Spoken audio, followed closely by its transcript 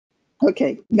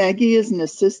Okay, Maggie is an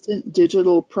assistant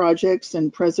digital projects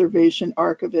and preservation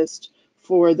archivist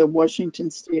for the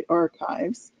Washington State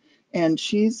Archives, and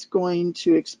she's going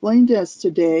to explain to us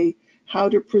today how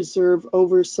to preserve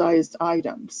oversized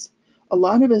items. A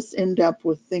lot of us end up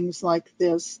with things like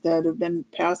this that have been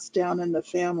passed down in the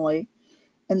family,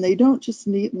 and they don't just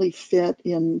neatly fit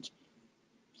in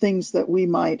things that we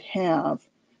might have.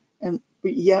 And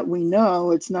yet we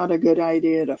know it's not a good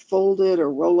idea to fold it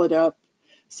or roll it up.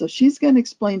 So she's going to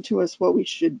explain to us what we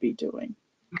should be doing.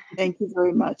 Thank you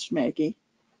very much, Maggie.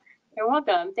 You're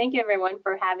welcome. Thank you everyone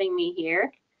for having me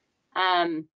here.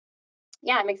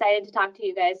 Yeah, I'm excited to talk to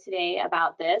you guys today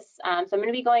about this. So I'm going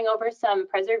to be going over some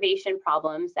preservation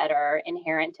problems that are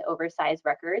inherent to oversized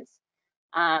records.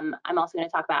 I'm also going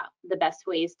to talk about the best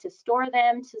ways to store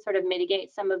them to sort of mitigate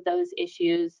some of those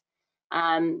issues,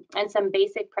 and some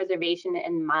basic preservation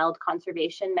and mild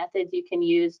conservation methods you can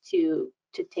use to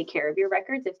take care of your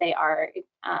records if they are,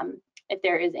 if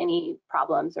there is any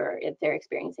problems or if they're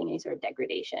experiencing any sort of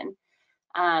degradation.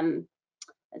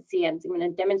 Let's see, I'm going to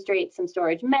demonstrate some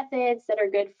storage methods that are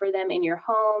good for them in your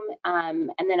home, and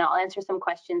then I'll answer some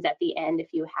questions at the end if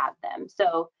you have them.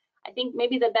 So I think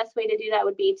maybe the best way to do that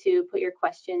would be to put your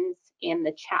questions in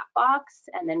the chat box,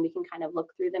 and then we can kind of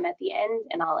look through them at the end,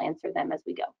 and I'll answer them as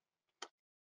we go.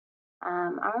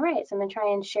 All right, so I'm going to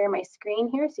try and share my screen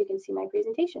here so you can see my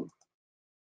presentation.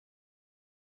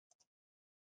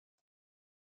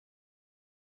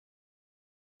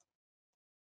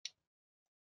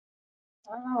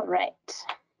 All right.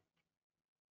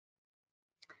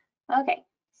 Okay,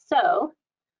 so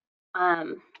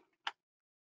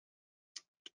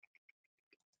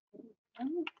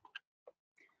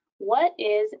what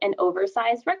is an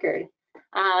oversized record?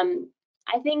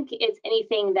 I think it's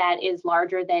anything that is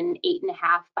larger than 8.5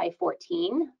 by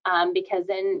 14, because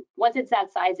then once it's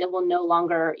that size, it will no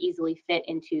longer easily fit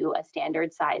into a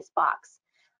standard size box.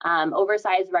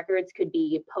 Oversized records could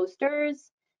be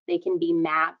posters, they can be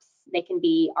maps, they can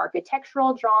be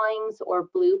architectural drawings or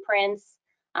blueprints,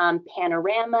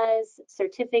 panoramas,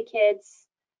 certificates,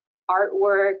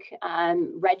 artwork,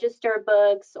 register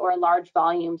books, or large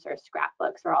volumes or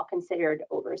scrapbooks are all considered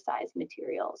oversized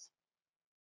materials.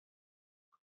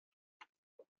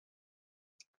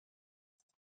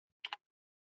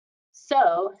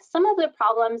 So some of the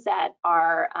problems that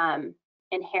are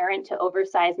inherent to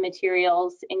oversized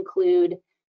materials include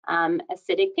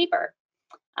acidic paper.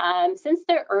 Since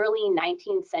the early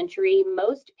 19th century,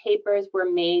 most papers were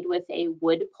made with a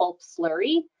wood pulp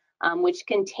slurry, which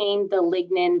contained the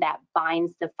lignin that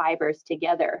binds the fibers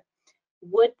together.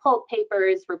 Wood pulp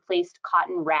papers replaced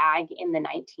cotton rag in the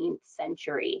 19th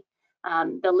century.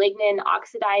 The lignin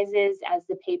oxidizes as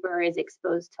the paper is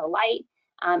exposed to light,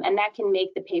 and that can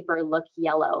make the paper look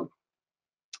yellow.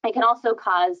 It can also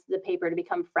cause the paper to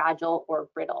become fragile or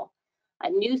brittle.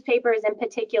 Newspapers in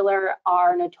particular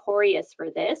are notorious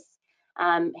for this.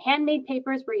 Handmade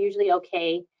papers were usually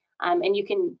okay, and you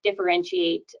can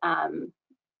differentiate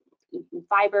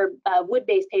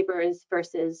wood-based papers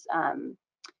versus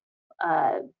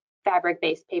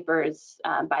fabric-based papers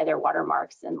by their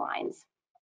watermarks and lines.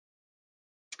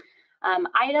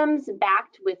 Items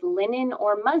backed with linen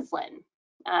or muslin.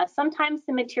 Sometimes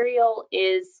the material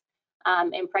is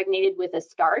impregnated with a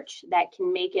starch that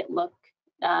can make it look,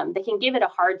 that can give it a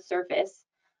hard surface.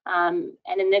 And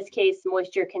in this case,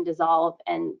 moisture can dissolve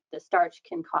and the starch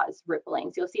can cause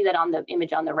ripplings. You'll see that on the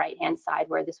image on the right-hand side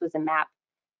where this was a map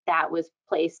that was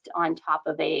placed on top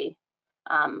of a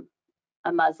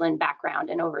muslin background,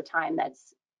 and over time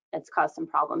that's caused some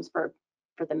problems for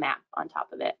the map on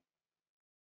top of it.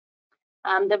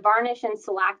 The varnish and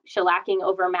shellacking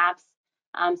over maps.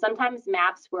 Sometimes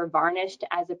maps were varnished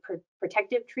as a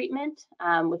protective treatment,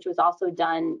 which was also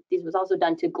done. This was also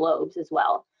done to globes as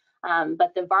well.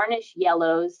 But the varnish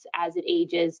yellows as it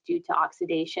ages due to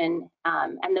oxidation,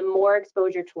 and the more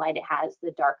exposure to light it has,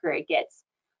 the darker it gets.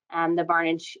 The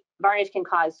varnish can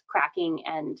cause cracking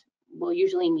and will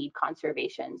usually need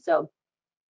conservation. So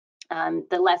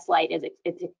the less light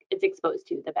it's exposed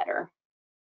to, the better.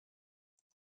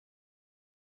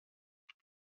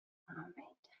 All right.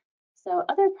 So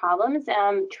other problems,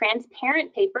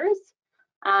 transparent papers.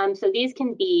 So these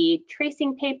can be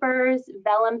tracing papers,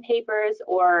 vellum papers,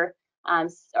 or a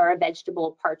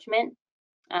vegetable parchment.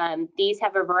 These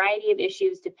have a variety of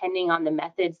issues depending on the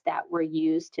methods that were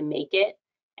used to make it,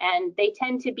 and they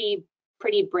tend to be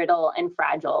pretty brittle and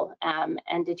fragile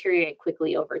and deteriorate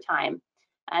quickly over time.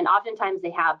 And oftentimes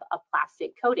they have a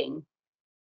plastic coating.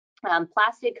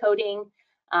 Plastic coating,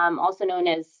 also known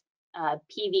as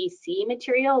PVC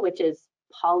material, which is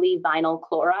polyvinyl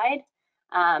chloride.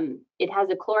 It has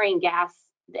a chlorine gas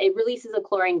it releases a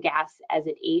chlorine gas as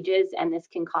it ages, and this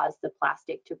can cause the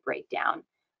plastic to break down.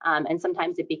 And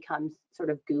sometimes it becomes sort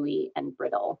of gooey and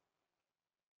brittle.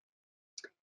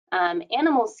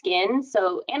 Animal skin.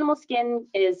 So animal skin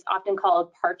is often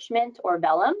called parchment or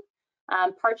vellum.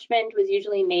 Parchment was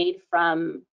usually made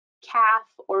from calf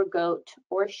or goat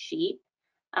or sheep,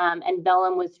 and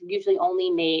vellum was usually only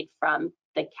made from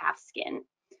the calf skin.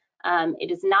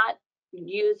 It is not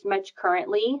used much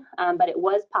currently, but it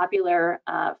was popular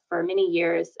for many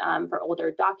years for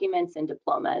older documents and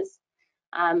diplomas.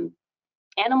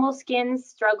 Animal skins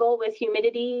struggle with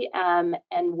humidity, and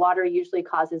water usually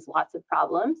causes lots of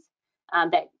problems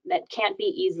that can't be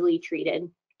easily treated.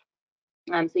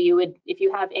 So you would, if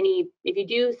you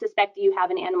do suspect that you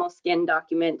have an animal skin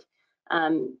document,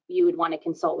 you would want to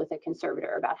consult with a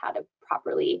conservator about how to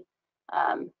properly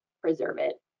preserve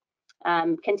it.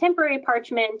 Contemporary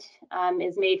parchment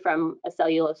is made from a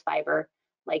cellulose fiber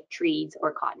like trees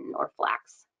or cotton or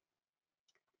flax.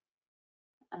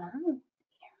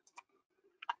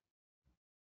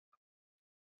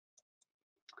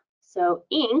 So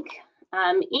ink.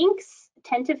 Inks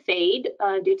tend to fade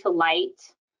due to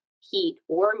light, heat,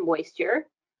 or moisture.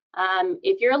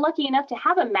 If you're lucky enough to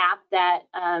have a map that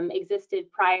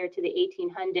existed prior to the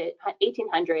 1800s,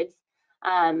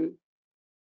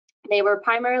 they were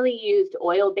primarily used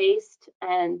oil-based,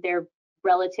 and they're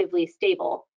relatively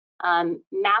stable.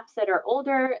 Maps that are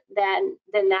older than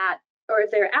that, or if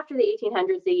they're after the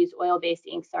 1800s, they use oil-based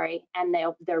ink, sorry, and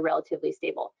they're relatively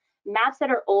stable. Maps that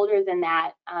are older than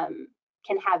that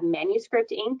can have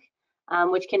manuscript ink,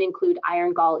 which can include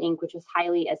iron gall ink, which is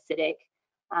highly acidic.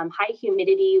 High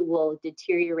humidity will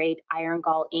deteriorate iron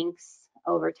gall inks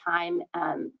over time,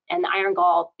 and the iron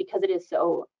gall, because it is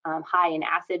so high in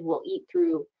acid, will eat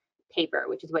through paper,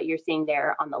 which is what you're seeing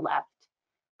there on the left.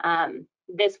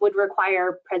 This would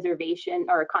require preservation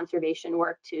or conservation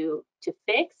work to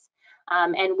fix.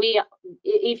 And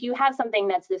if you have something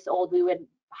that's this old, we would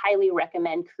highly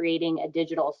recommend creating a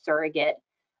digital surrogate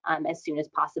as soon as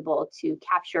possible to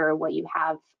capture what you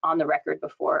have on the record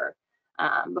before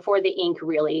the ink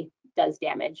really does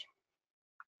damage.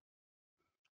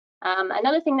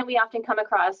 Another thing that we often come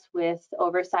across with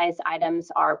oversized items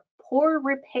are poor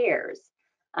repairs.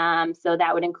 So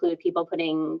that would include people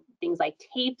putting things like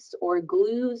tapes or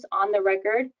glues on the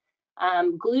record.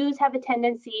 Glues have a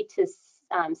tendency to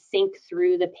sink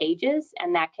through the pages,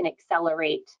 and that can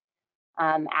accelerate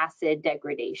acid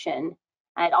degradation.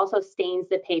 It also stains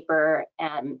the paper,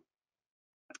 and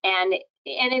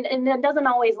it doesn't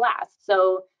always last.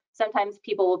 So sometimes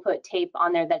people will put tape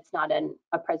on there that's not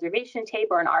a preservation tape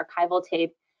or an archival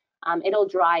tape. It'll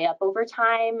dry up over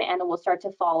time, and it will start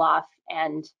to fall off,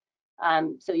 and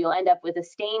so you'll end up with a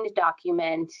stained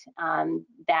document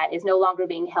that is no longer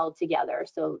being held together,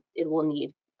 so it will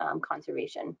need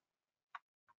conservation.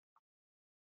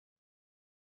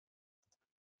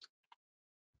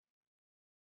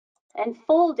 And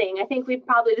folding, I think this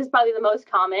is probably the most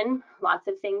common. Lots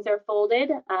of things are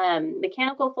folded.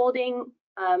 Mechanical folding,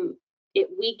 it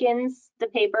weakens the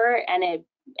paper, and it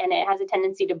has a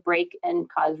tendency to break and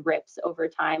cause rips over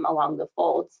time along the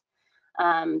folds.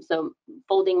 So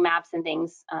folding maps and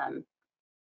things,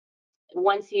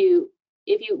 once you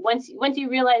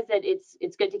realize that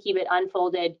it's good to keep it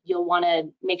unfolded, you'll want to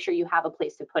make sure you have a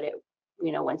place to put it,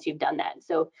 once you've done that.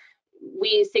 So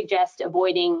we suggest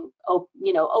avoiding,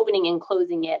 opening and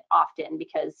closing it often,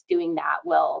 because doing that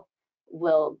will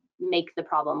make the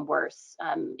problem worse.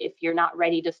 If you're not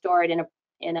ready to store it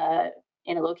in a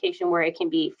location where it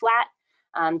can be flat,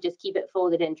 just keep it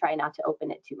folded and try not to open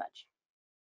it too much.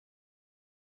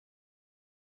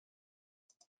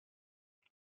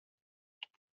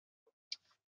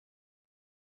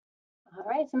 All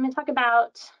right, so I'm going to talk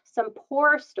about some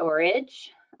poor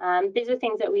storage. These are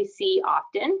things that we see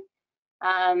often.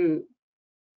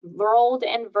 Rolled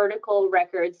and vertical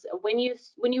records. When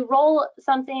you roll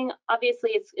something,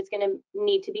 obviously it's going to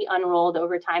need to be unrolled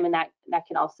over time, and that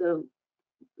can also,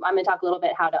 I'm going to talk a little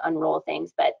bit how to unroll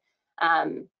things, but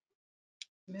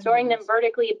storing them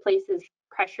vertically places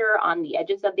pressure on the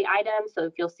edges of the item. So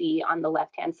if you'll see on the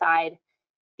left-hand side,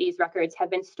 these records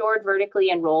have been stored vertically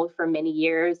and rolled for many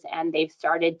years, and they've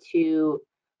started to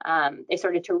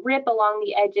rip along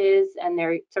the edges, and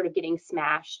they're sort of getting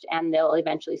smashed, and they'll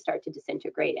eventually start to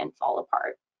disintegrate and fall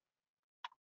apart.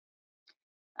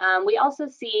 We also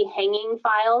see hanging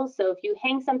files. So if you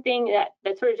hang something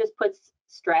that sort of just puts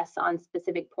stress on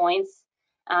specific points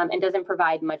and doesn't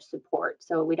provide much support,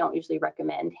 so we don't usually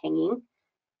recommend hanging.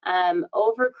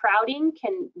 Overcrowding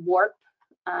can warp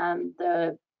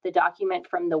the document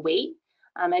from the weight.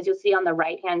 As you'll see on the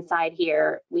right-hand side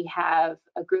here, we have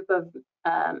a group of,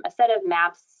 a set of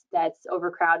maps that's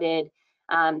overcrowded.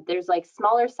 There's like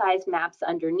smaller size maps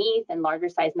underneath and larger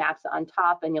size maps on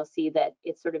top, and you'll see that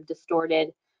it's sort of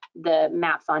distorted the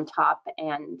maps on top,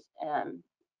 and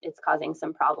it's causing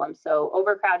some problems. So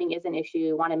overcrowding is an issue.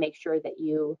 You want to make sure that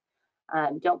you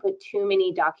don't put too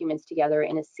many documents together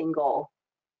in a single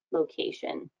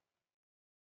location.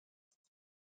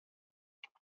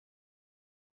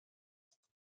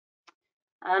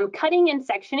 Cutting and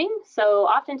sectioning. So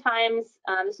oftentimes,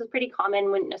 this is pretty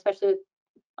common when, especially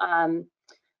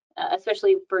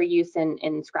for use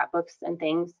in scrapbooks and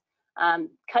things.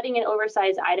 Cutting an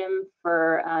oversized item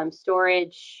for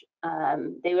storage,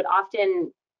 they would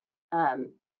often,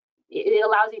 it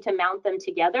allows you to mount them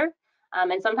together.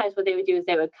 And sometimes what they would do is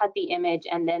they would cut the image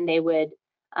and then they would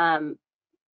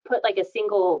put like a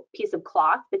single piece of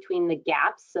cloth between the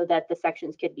gaps so that the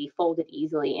sections could be folded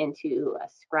easily into a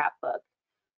scrapbook.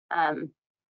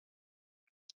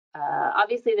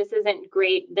 Obviously, this isn't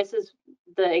great. This is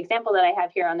the example that I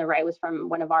have here on the right was from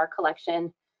one of our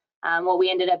collection. What we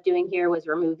ended up doing here was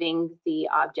removing the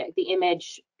object, the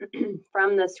image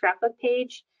from the scrapbook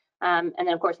page, and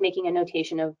then of course making a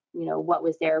notation of what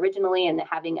was there originally and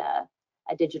having a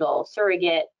digital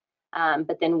surrogate.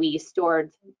 But then we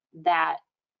stored that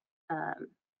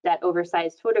that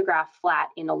oversized photograph flat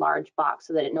in a large box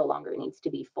so that it no longer needs to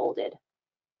be folded.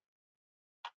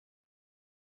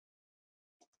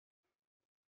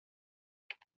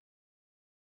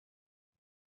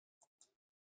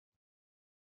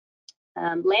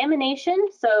 Lamination,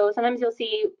 so sometimes you'll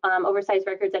see oversized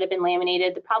records that have been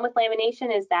laminated. The problem with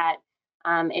lamination is that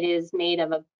it is made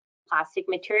of a plastic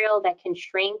material that can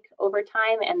shrink over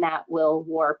time and that will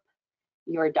warp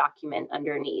your document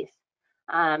underneath.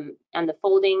 And the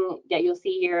folding that you'll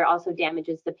see here also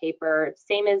damages the paper.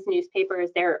 Same as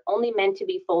newspapers, they're only meant to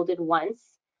be folded once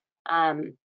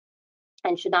and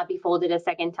should not be folded a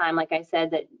second time. Like I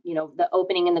said, that the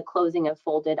opening and the closing of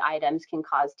folded items can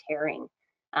cause tearing.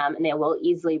 And they will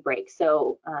easily break.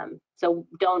 So, so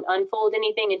don't unfold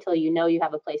anything until you know you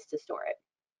have a place to store it.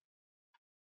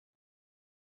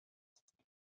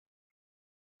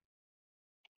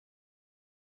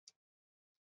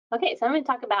 Okay, so I'm going to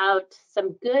talk about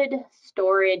some good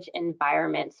storage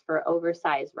environments for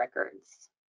oversized records.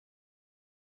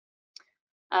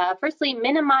 Firstly,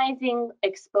 minimizing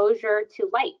exposure to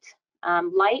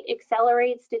light. Light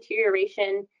accelerates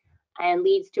deterioration and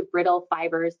leads to brittle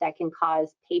fibers that can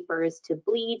cause papers to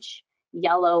bleach,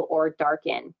 yellow, or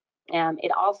darken.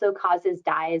 It also causes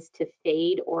dyes to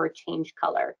fade or change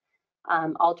color,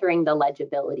 altering the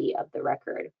legibility of the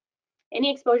record. Any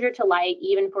exposure to light,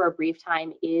 even for a brief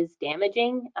time, is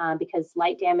damaging because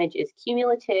light damage is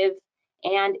cumulative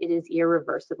and it is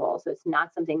irreversible. So it's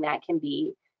not something that can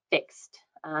be fixed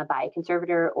by a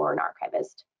conservator or an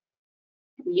archivist.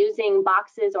 Using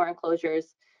boxes or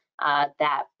enclosures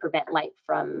that prevent light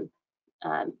from,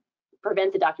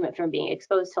 prevent the document from being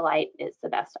exposed to light is the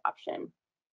best option.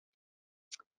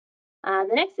 The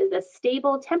next is a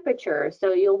stable temperature.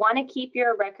 So you'll want to keep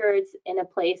your records in a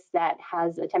place that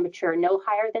has a temperature no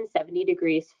higher than 70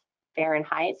 degrees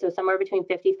Fahrenheit. So somewhere between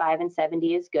 55 and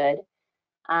 70 is good.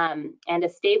 And a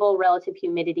stable relative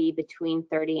humidity between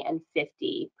 30 and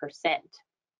 50%.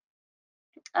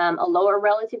 A lower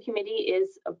relative humidity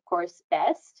is, of course,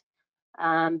 best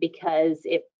because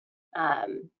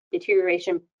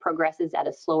deterioration progresses at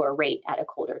a slower rate at a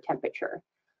colder temperature.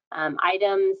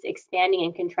 Items expanding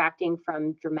and contracting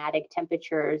from dramatic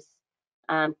temperatures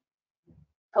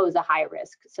pose a high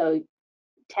risk. So,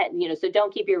 so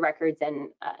don't keep your records in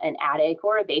an attic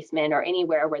or a basement or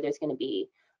anywhere where there's going to be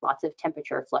lots of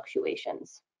temperature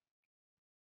fluctuations.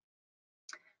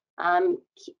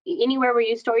 Anywhere where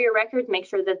you store your records, make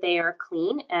sure that they are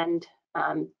clean and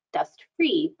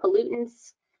dust-free.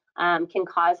 Pollutants can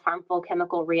cause harmful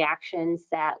chemical reactions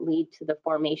that lead to the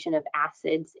formation of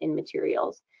acids in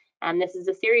materials. And this is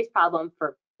a serious problem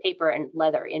for paper and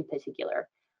leather in particular.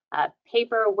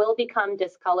 Paper will become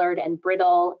discolored and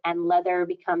brittle, and leather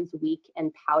becomes weak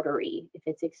and powdery if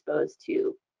it's exposed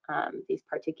to these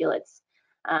particulates.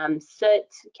 Soot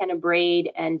can abrade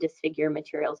and disfigure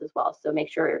materials as well. So make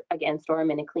sure, again, store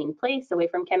them in a clean place away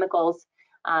from chemicals,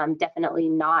 definitely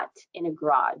not in a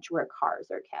garage where cars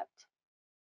are kept.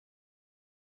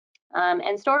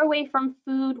 And store away from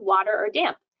food, water, or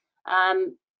damp.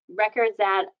 Records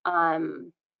that are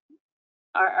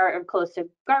close to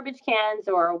garbage cans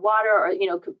or water, or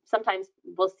sometimes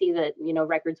we'll see that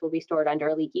records will be stored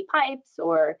under leaky pipes,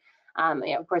 or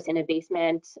of course in a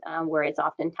basement where it's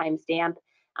oftentimes damp.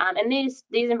 And these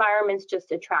environments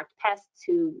just attract pests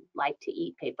who like to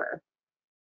eat paper.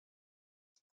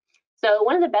 So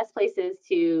one of the best places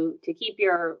to keep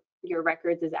your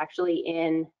records is actually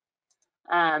in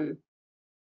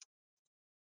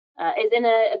is in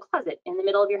a closet in the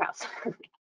middle of your house.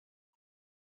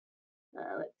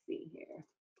 Let's see here.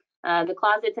 The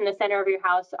closets in the center of your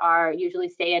house are usually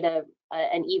stay at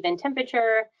an even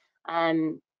temperature,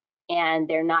 and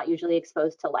they're not usually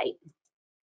exposed to light.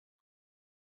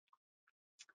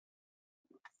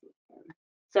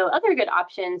 So other good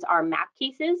options are map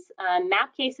cases.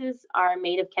 Map cases are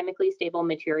made of chemically stable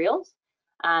materials.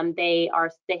 They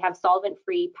have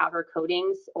solvent-free powder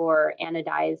coatings or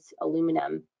anodized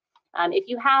aluminum. If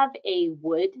you have a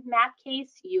wood map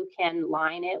case, you can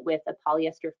line it with a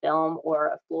polyester film or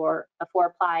a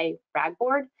 4-ply rag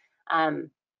board, and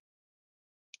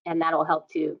that'll help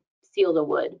to seal the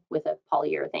wood with a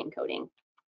polyurethane coating.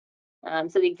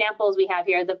 So the examples we have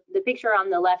here, the picture on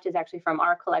the left is actually from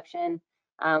our collection.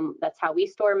 That's how we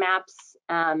store maps.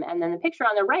 And then the picture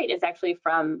on the right is actually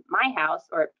from my house,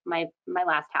 or my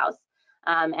last house.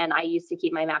 And I used to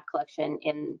keep my map collection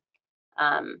in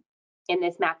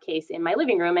this map case in my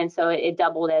living room. And so it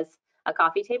doubled as a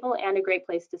coffee table and a great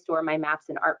place to store my maps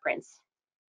and art prints.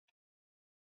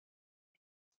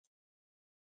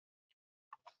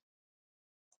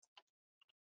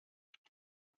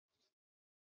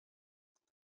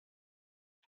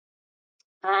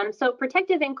 So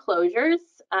protective enclosures,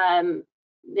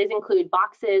 these include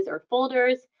boxes or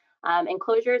folders.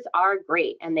 Enclosures are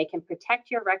great, and they can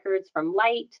protect your records from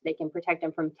light. They can protect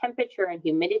them from temperature and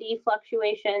humidity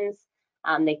fluctuations,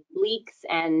 leaks,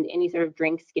 and any sort of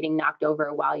drinks getting knocked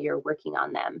over while you're working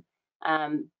on them.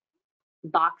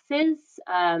 Boxes,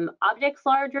 objects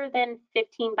larger than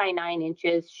 15 by 9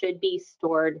 inches should be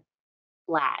stored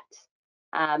flat.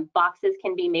 Boxes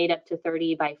can be made up to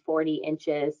 30 by 40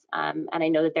 inches. And I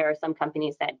know that there are some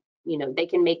companies that, they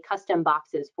can make custom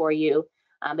boxes for you,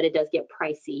 but it does get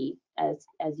pricey as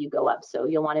you go up. So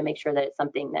you'll want to make sure that it's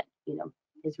something that,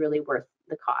 is really worth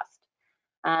the cost.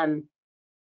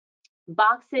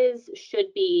 Boxes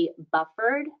should be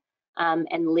buffered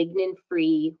and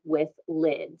lignin-free with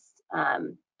lids.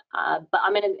 But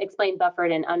I'm going to explain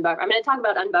buffered and unbuffered. I'm going to talk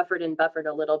about unbuffered and buffered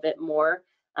a little bit more.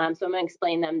 So I'm going to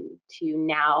explain them to you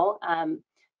now.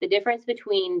 The difference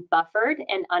between buffered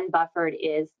and unbuffered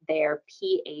is their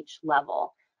pH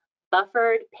level.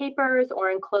 Buffered papers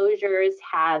or enclosures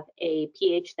have a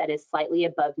pH that is slightly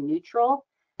above neutral,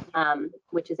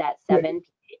 which is at 7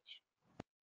 pH,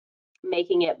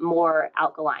 making it more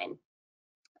alkaline.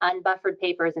 Unbuffered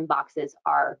papers and boxes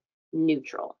are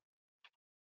neutral.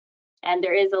 And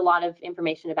there is a lot of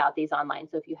information about these online.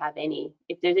 So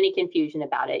if there's any confusion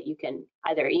about it, you can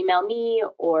either email me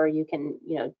or you can,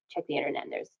 check the internet.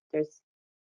 And there's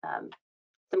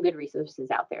some good resources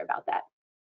out there about that.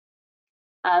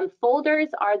 Folders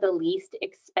are the least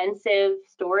expensive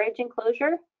storage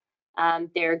enclosure.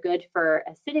 They're good for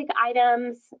acidic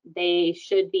items. They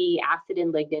should be acid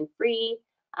and lignin free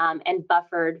and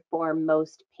buffered for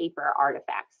most paper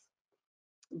artifacts.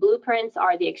 Blueprints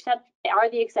are the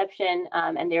exception,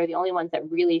 and they're the only ones that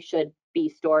really should be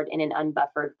stored in an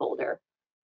unbuffered folder.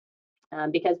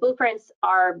 Because blueprints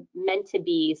are meant to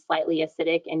be slightly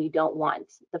acidic, and you don't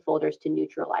want the folders to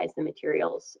neutralize the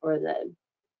materials or the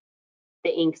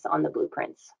inks on the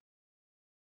blueprints.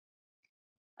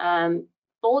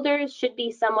 Folders should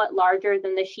be somewhat larger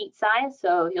than the sheet size.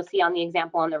 So you'll see on the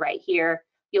example on the right here,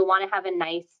 you'll want to have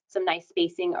some nice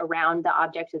spacing around the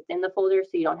object that's in the folder,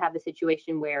 so you don't have the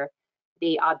situation where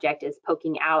the object is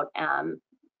poking out,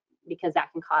 because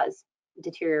that can cause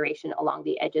deterioration along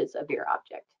the edges of your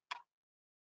object.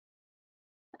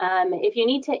 If you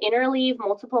need to interleave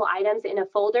multiple items in a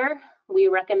folder, we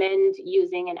recommend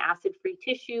using an acid-free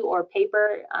tissue or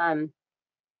paper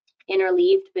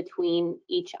interleaved between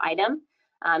each item.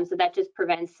 So that just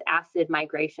prevents acid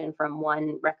migration from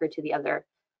one record to the other.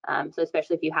 So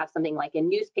especially if you have something like a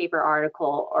newspaper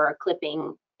article or a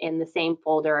clipping in the same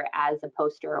folder as a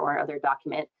poster or other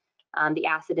document, the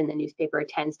acid in the newspaper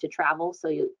tends to travel. So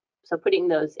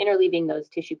interleaving those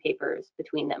tissue papers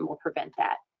between them will prevent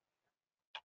that.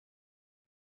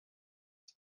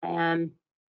 And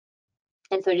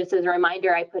so just as a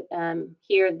reminder, I put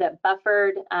here that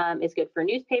buffered is good for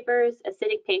newspapers,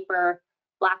 acidic paper,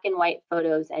 black and white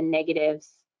photos and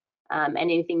negatives, and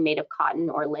anything made of cotton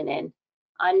or linen.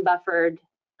 Unbuffered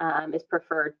is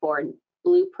preferred for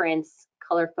blueprints,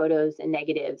 color photos and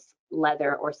negatives,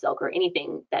 leather or silk, or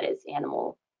anything that is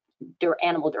animal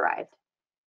derived.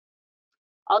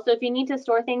 Also, if you need to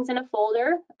store things in a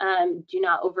folder, do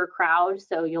not overcrowd.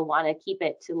 So you'll want to keep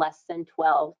it to less than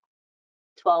 12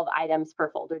 items per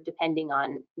folder, depending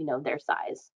on their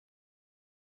size.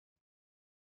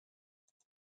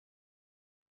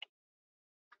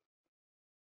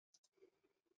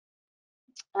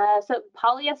 So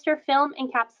polyester film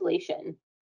encapsulation.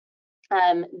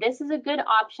 This is a good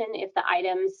option if the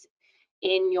items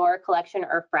in your collection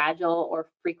are fragile or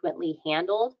frequently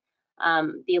handled.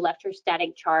 The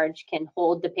electrostatic charge can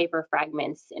hold the paper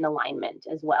fragments in alignment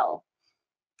as well.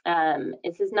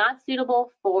 This is not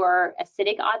suitable for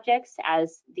acidic objects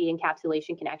as the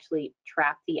encapsulation can actually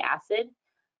trap the acid.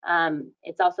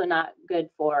 It's also not good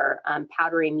for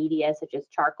powdery media such as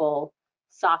charcoal,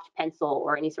 soft pencil,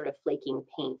 or any sort of flaking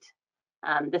paint.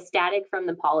 The static from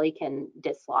the poly can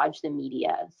dislodge the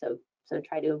media, so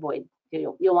try to avoid,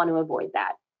 you'll want to avoid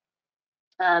that.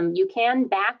 You can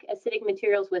back acidic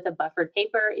materials with a buffered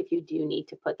paper if you do need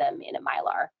to put them in a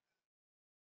mylar.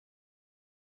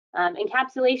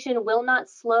 Encapsulation will not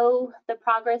slow the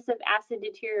progress of acid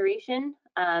deterioration.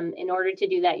 In order to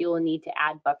do that, you will need to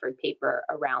add buffered paper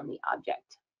around the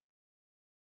object.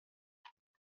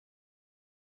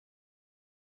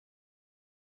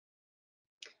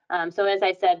 So as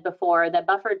I said before, the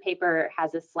buffered paper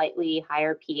has a slightly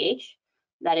higher pH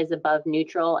that is above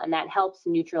neutral, and that helps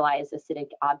neutralize acidic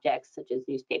objects such as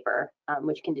newspaper,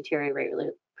 which can deteriorate really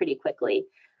pretty quickly.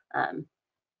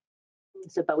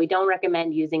 But we don't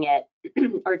recommend using it,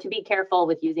 or to be careful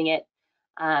with using it,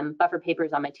 buffered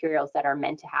papers on materials that are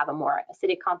meant to have a more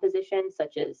acidic composition,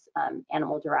 such as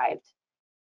animal-derived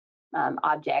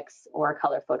objects or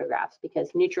color photographs, because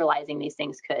neutralizing these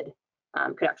things could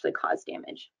actually cause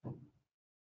damage.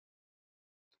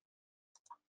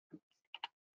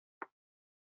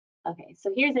 Okay,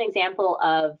 so here's an example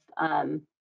of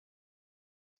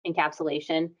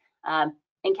encapsulation.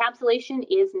 Encapsulation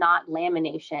is not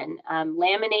lamination.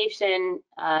 Lamination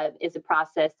is a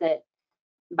process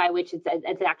by which it's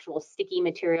an actual sticky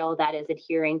material that is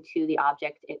adhering to the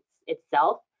object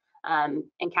itself.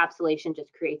 Encapsulation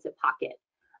just creates a pocket.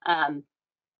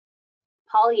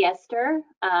 Polyester,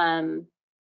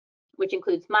 which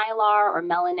includes mylar or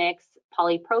Melanix,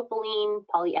 polypropylene,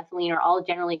 polyethylene, are all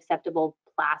generally acceptable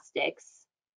plastics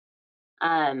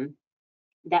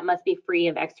that must be free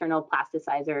of external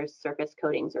plasticizers, surface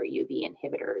coatings, or UV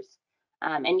inhibitors.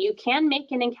 And you can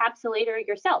make an encapsulator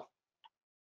yourself.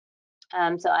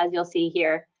 So as you'll see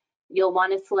here, you'll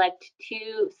want to select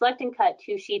and cut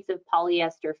 2 sheets of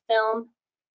polyester film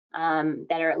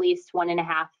that are at least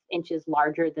 1.5 inches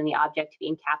larger than the object to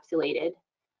be encapsulated,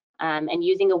 and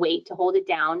using a weight to hold it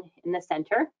down in the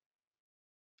center,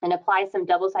 and apply some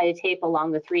double-sided tape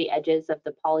along the 3 edges of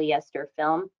the polyester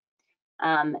film,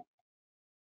 and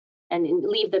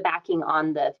leave the backing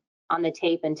on the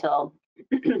tape until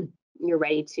you're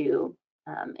ready to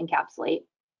encapsulate.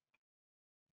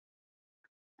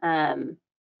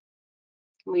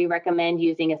 We recommend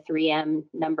using a 3M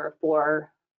number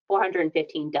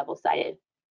 415 double-sided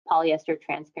polyester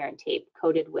transparent tape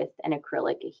coated with an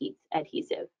acrylic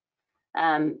adhesive.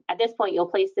 At this point, you'll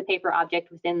place the paper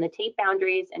object within the tape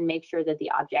boundaries and make sure that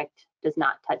the object does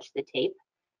not touch the tape.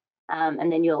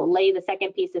 And then you'll lay the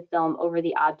second piece of film over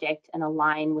the object and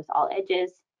align with all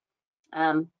edges,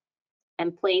 and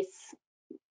place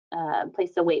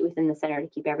the weight within the center to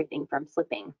keep everything from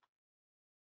slipping.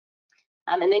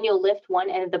 And then you'll lift one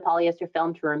end of the polyester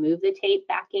film to remove the tape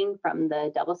backing from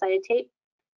the double-sided tape,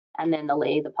 and then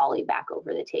lay the poly back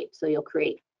over the tape. So you'll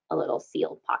create a little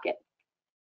sealed pocket.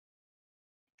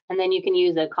 And then you can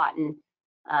use a cotton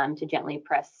to gently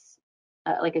press,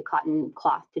 like a cotton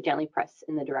cloth to gently press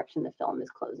in the direction the film is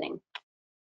closing.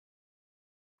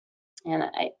 And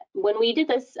when we did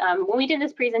this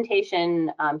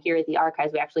presentation here at the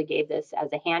archives, we actually gave this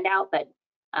as a handout, but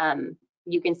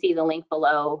you can see the link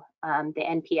below. The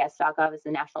NPS.gov is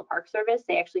the National Park Service.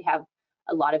 They actually have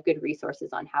a lot of good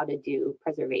resources on how to do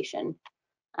preservation.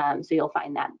 So you'll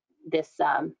find that this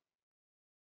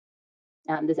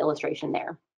illustration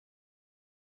there.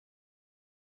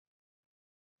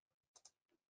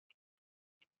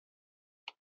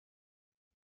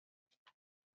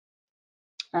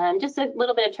 Just a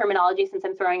little bit of terminology, since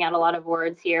I'm throwing out a lot of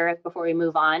words here before we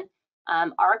move on.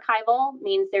 Archival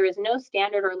means there is no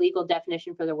standard or legal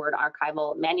definition for the word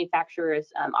archival.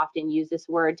 Manufacturers often use this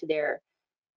word to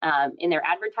in their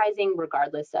advertising,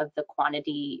 regardless of the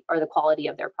quantity or the quality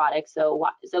of their products. So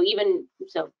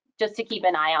just to keep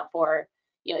an eye out for,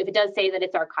 if it does say that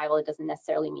it's archival, it doesn't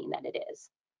necessarily mean that it is.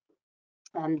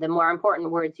 The more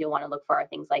important words you'll want to look for are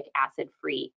things like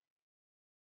acid-free.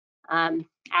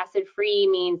 Acid-free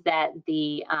means that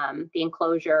the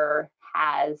enclosure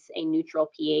has a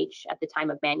neutral pH at the time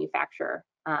of manufacture,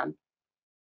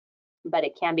 but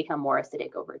it can become more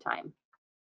acidic over time.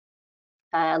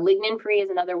 Lignin-free is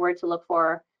another word to look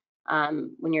for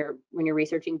when you're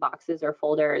researching boxes or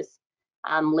folders.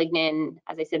 Lignin,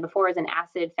 as I said before, is an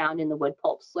acid found in the wood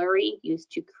pulp slurry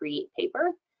used to create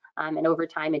paper. And over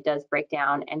time, it does break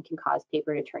down and can cause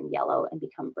paper to turn yellow and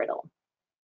become brittle.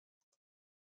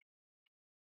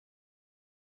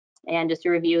 And just to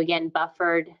review again,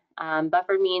 buffered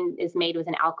is made with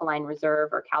an alkaline reserve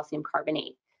or calcium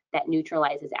carbonate that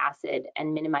neutralizes acid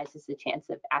and minimizes the chance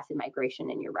of acid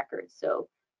migration in your records. So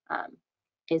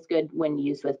it's good when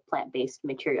used with plant-based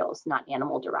materials, not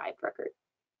animal-derived record.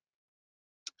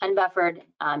 Unbuffered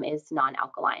is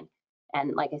non-alkaline,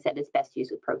 and like I said, it's best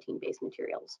used with protein-based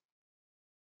materials.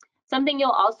 Something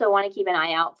you'll also want to keep an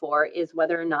eye out for is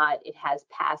whether or not it has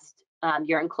passed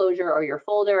your enclosure or your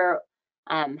folder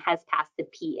has passed the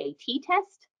PAT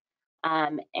test.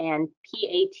 And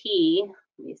PAT,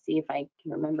 let me see if I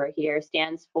can remember here,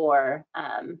 stands for,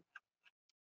 where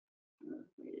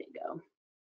did it go?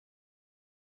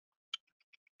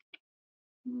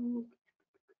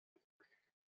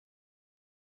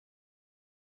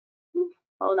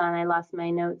 Hold on, I lost my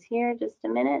notes here, just a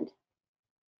minute.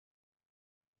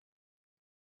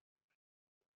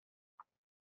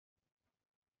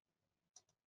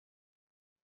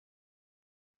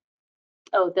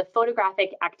 Oh, the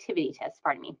photographic activity test,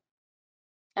 pardon me.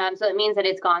 So it means that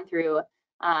it's gone through,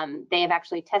 they have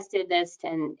actually tested this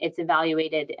and it's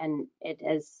evaluated, and it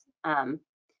has,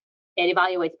 it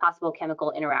evaluates possible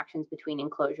chemical interactions between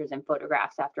enclosures and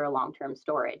photographs after a long-term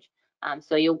storage.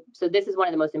 So this is one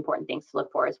of the most important things to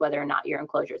look for, is whether or not your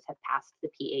enclosures have passed the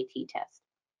PAT test.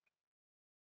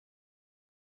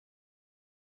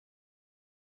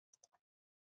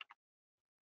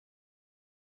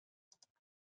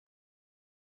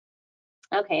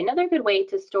 Okay, another good way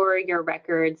to store your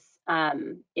records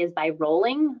is by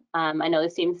rolling. I know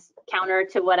this seems counter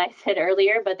to what I said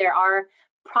earlier, but there are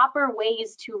proper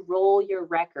ways to roll your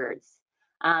records.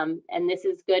 And this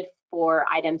is good for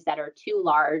items that are too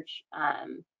large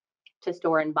to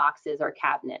store in boxes or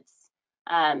cabinets.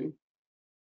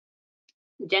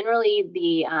 Generally,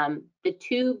 the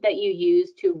tube that you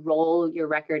use to roll your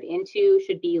record into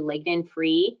should be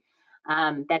lignin-free.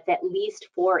 That's at least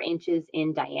 4 inches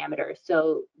in diameter.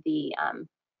 So the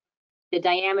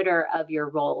diameter of your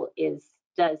roll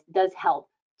does help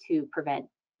to prevent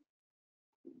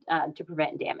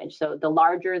damage. So the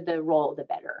larger the roll, the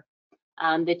better.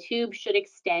 The tube should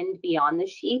extend beyond the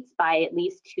sheets by at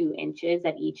least 2 inches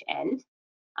at each end.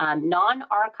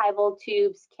 Non-archival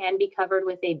tubes can be covered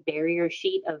with a barrier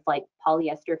sheet of like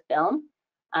polyester film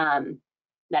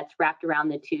that's wrapped around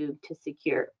the tube to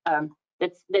secure.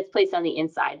 That's placed on the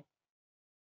inside,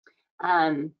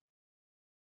 and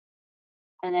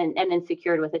then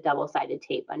secured with a double-sided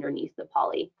tape underneath the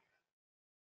poly.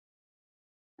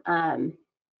 Let's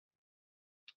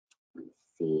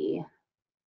see.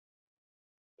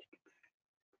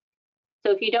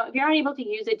 So if you're not able to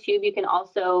use a tube, you can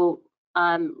also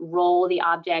roll the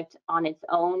object on its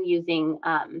own using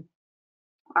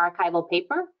archival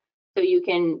paper. So you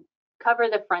can cover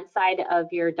the front side of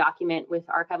your document with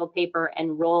archival paper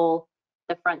and roll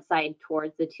the front side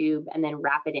towards the tube, and then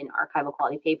wrap it in archival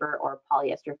quality paper or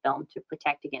polyester film to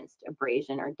protect against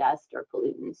abrasion or dust or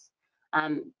pollutants.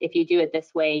 If you do it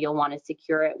this way, you'll want to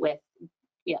secure it with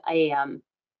an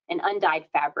undyed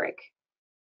fabric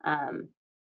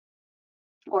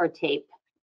or tape,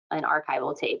 an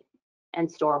archival tape,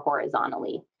 and store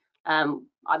horizontally.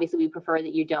 Obviously, we prefer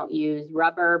that you don't use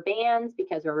rubber bands,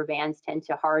 because rubber bands tend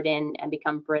to harden and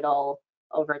become brittle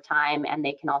over time, and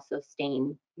they can also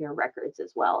stain your records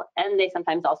as well. And they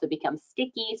sometimes also become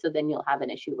sticky, so then you'll have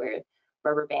an issue where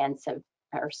rubber bands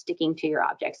are sticking to your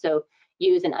object. So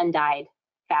use an undyed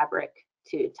fabric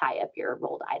to tie up your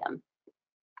rolled item.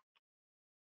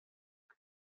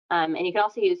 And you can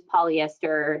also use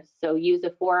polyester, so use a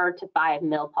 4 to 5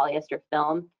 mil polyester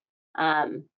film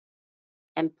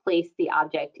and place the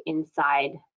object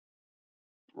inside.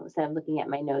 So I'm looking at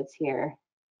my notes here.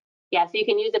 Yeah, so you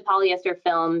can use a polyester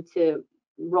film to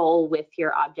roll with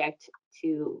your object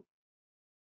to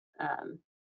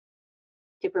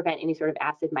prevent any sort of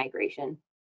acid migration.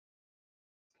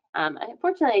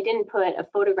 Unfortunately, I didn't put a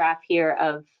photograph here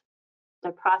of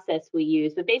the process we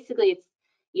use, but basically it's,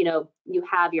 you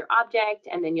have your object,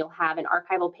 and then you'll have an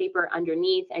archival paper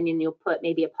underneath, and then you'll put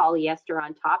maybe a polyester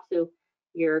on top. So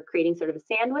you're creating sort of a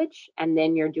sandwich, and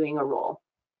then you're doing a roll.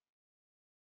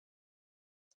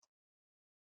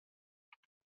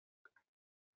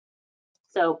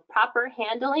 So proper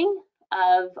handling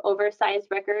of oversized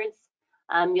records,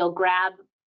 you'll grab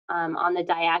on the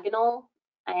diagonal,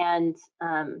 and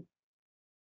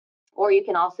or you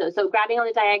can also, so grabbing on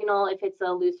the diagonal if it's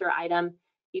a looser item,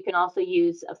 you can also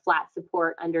use a flat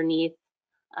support underneath.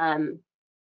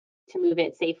 to move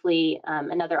it safely,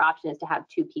 another option is to have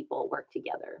 2 people work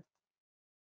together,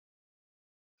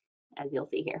 as you'll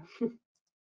see here.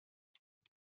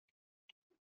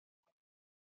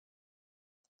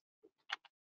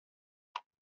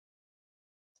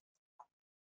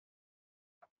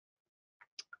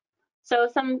 So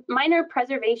some minor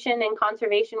preservation and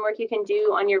conservation work you can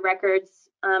do on your records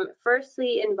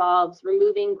firstly involves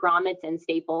removing grommets and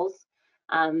staples.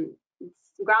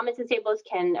 Grommets and staples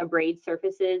can abrade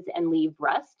surfaces and leave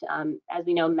rust. As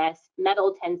we know,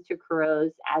 metal tends to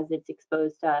corrode as it's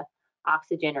exposed to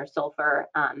oxygen or sulfur.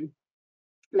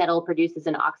 Metal produces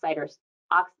an oxide or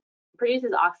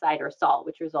salt,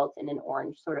 which results in an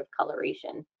orange sort of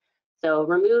coloration. So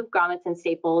remove grommets and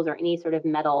staples or any sort of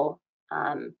metal,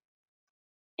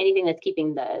 anything that's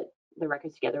keeping the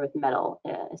records together with metal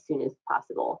as soon as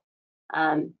possible.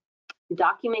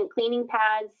 Document cleaning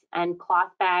pads and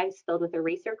cloth bags filled with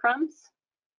eraser crumbs.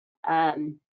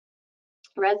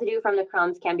 Residue from the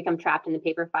crumbs can become trapped in the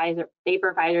paper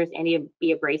fibers and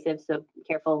be abrasive, so be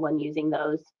careful when using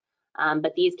those.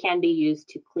 But these can be used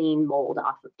to clean mold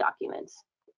off of documents.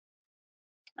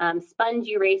 Sponge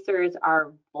erasers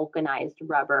are vulcanized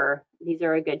rubber. These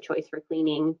are a good choice for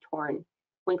cleaning torn.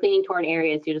 When cleaning torn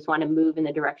areas, you just want to move in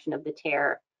the direction of the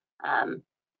tear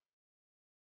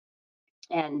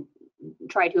and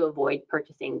try to avoid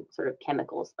purchasing sort of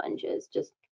chemical sponges.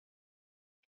 Just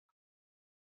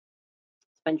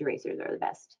sponge erasers are the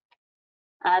best.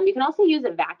 You can also use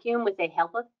a vacuum with a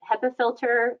HEPA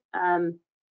filter, as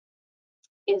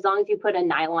long as you put a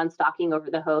nylon stocking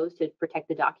over the hose to protect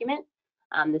the document.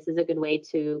 This is a good way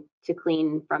to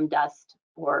clean from dust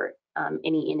or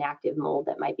any inactive mold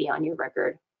that might be on your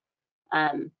record.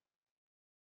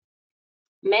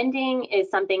 Mending is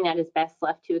something that is best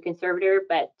left to a conservator,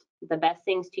 but the best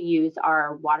things to use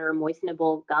are water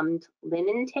moistenable gummed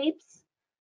linen tapes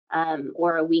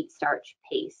or a wheat starch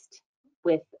paste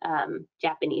with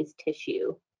Japanese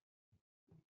tissue.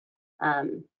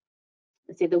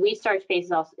 Let's see, the wheat starch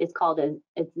paste is called a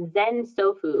Zen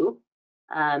Sofu.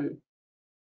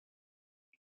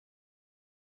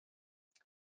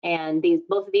 And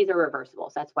both of these are reversible,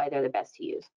 so that's why they're the best to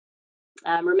use.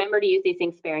 Remember to use these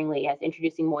things sparingly, as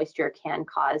introducing moisture can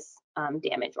cause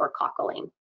damage or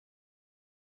cockling.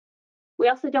 We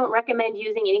also don't recommend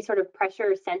using any sort of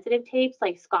pressure sensitive tapes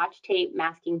like Scotch tape,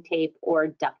 masking tape, or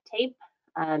duct tape.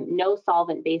 No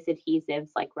solvent-based adhesives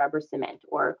like rubber cement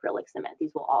or acrylic cement.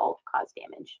 These will all cause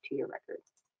damage to your records.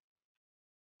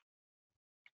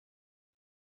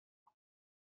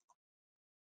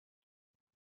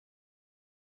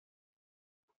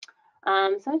 So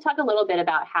I'm going to talk a little bit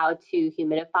about how to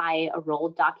humidify a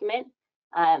rolled document.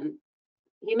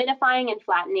 Humidifying and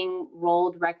flattening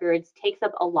rolled records takes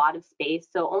up a lot of space,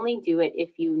 so only do it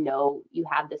if you know you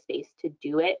have the space to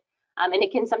do it. And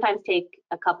it can sometimes take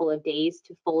a couple of days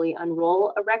to fully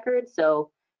unroll a record,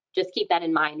 so just keep that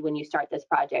in mind when you start this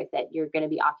project, that you're going to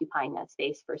be occupying that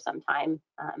space for some time,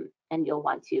 and you'll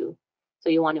want to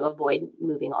avoid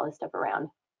moving all this stuff around.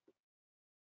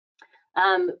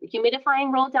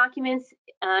 Humidifying rolled documents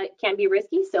can be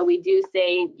risky, so we do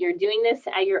say you're doing this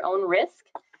at your own risk.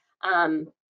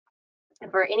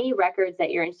 For any records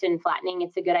that you're interested in flattening,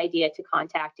 it's a good idea to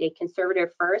contact a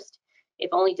conservator first, if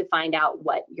only to find out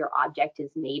what your object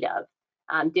is made of.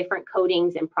 Different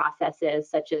coatings and processes,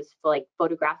 such as like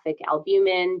photographic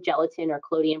albumin, gelatin, or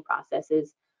collodion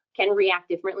processes, can react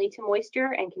differently to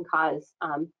moisture and can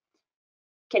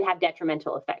have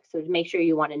detrimental effects. So to make sure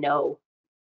you want to know,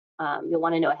 you'll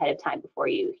want to know ahead of time before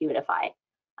you humidify.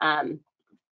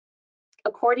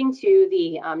 According to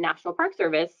the National Park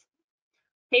Service,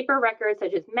 paper records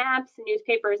such as maps,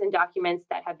 newspapers, and documents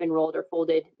that have been rolled or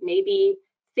folded may be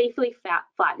safely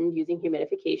flattened using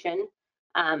humidification,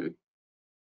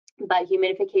 but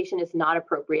humidification is not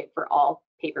appropriate for all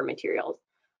paper materials.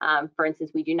 For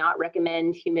instance, we do not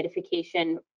recommend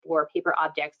humidification for paper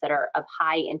objects that are of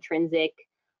high intrinsic,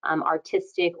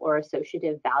 artistic, or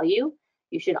associative value.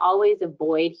 You should always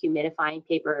avoid humidifying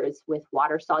papers with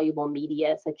water-soluble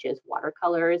media such as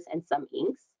watercolors and some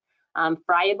inks.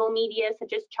 Friable media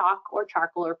such as chalk or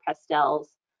charcoal or pastels,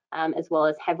 as well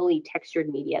as heavily textured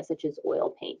media such as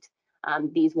oil paint.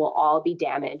 These will all be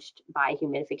damaged by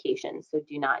humidification, so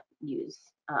do not use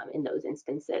in those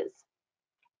instances.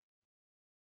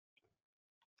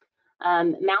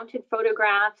 Mounted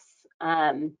photographs.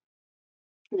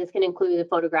 This can include a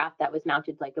photograph that was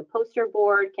mounted like a poster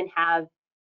board, can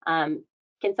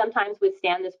sometimes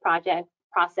withstand this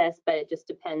process, but it just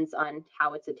depends on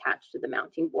how it's attached to the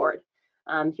mounting board.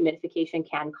 Humidification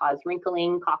can cause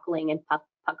wrinkling, cockling, and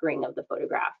puckering of the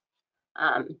photograph.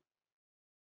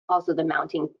 Also, the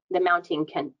mounting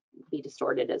can be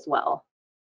distorted as well.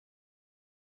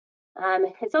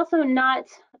 It's also not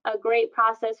a great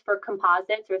process for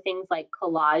composites or things like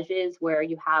collages where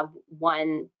you have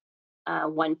one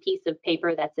piece of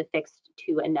paper that's affixed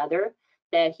to another.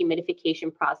 The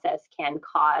humidification process can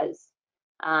cause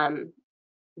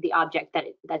the object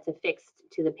that's affixed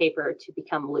to the paper to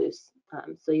become loose.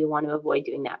 So you want to avoid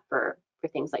doing that for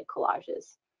things like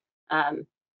collages.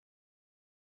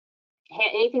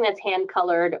 Anything that's hand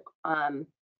colored, a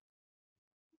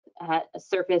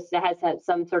surface that has had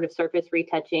some sort of surface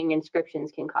retouching,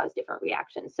 inscriptions can cause different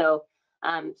reactions. So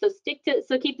keep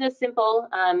this simple.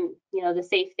 You know, the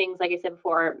safe things, like I said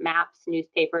before, maps,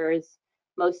 newspapers,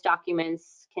 most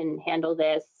documents can handle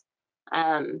this.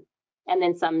 And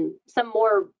then some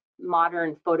more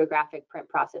modern photographic print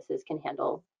processes can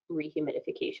handle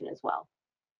rehumidification as well.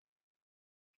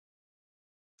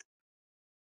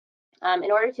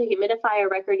 In order to humidify a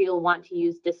record, you'll want to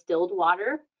use distilled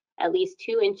water, at least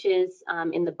 2 inches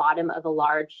in the bottom of a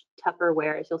large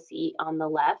Tupperware, as you'll see on the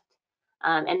left.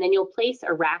 And then you'll place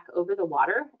a rack over the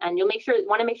water, and you'll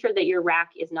want to make sure that your rack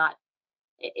is not,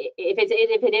 if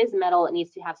it is metal, it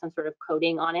needs to have some sort of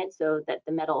coating on it so that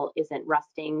the metal isn't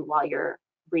rusting while you're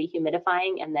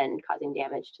rehumidifying and then causing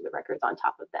damage to the records on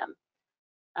top of them.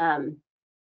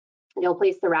 You'll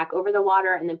place the rack over the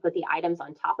water and then put the items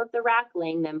on top of the rack,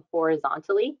 laying them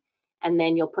horizontally, and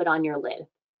then you'll put on your lid.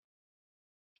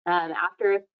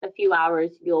 After a few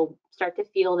hours, you'll start to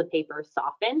feel the paper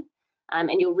soften,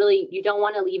 and you don't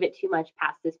want to leave it too much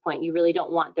past this point. You really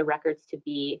don't want the records to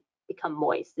become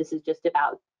moist. This is just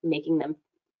about making them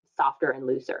softer and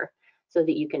looser so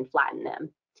that you can flatten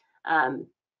them.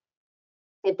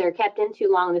 If they're kept in too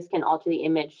long, this can alter the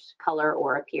image, color,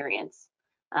 or appearance.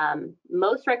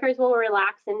 Most records will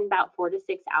relax in about 4 to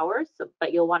 6 hours,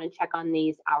 but you'll want to check on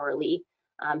these hourly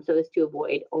so as to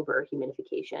avoid over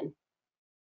humidification.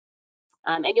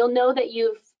 And you'll know that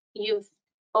you've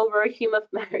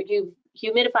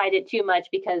humidified it too much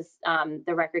because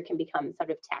the record can become sort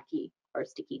of tacky or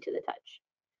sticky to the touch.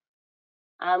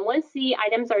 Once the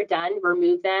items are done,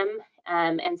 remove them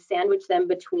and sandwich them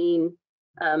between,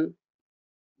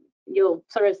 you'll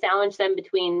sort of sandwich them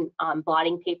between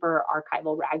blotting paper or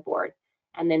archival ragboard,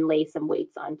 and then lay some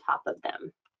weights on top of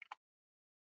them.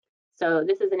 So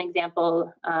this is an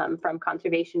example from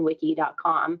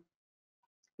conservationwiki.com.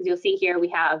 As you'll see here, we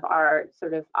have our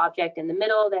sort of object in the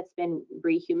middle that's been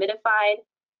rehumidified.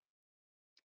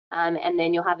 And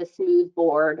then you'll have a smooth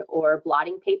board or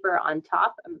blotting paper on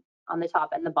the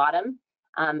top and the bottom.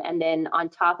 And then on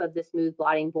top of the smooth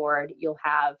blotting board, you'll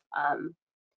have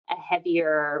a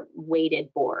heavier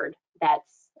weighted board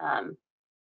that's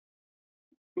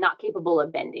not capable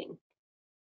of bending.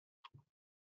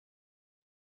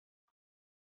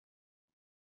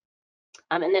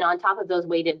 And then on top of those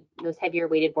heavier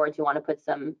weighted boards, you want to put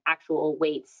some actual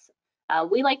weights.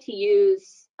 We like to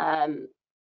use, what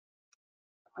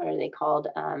are they called?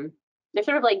 They're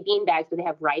sort of like bean bags, but they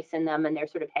have rice in them, and they're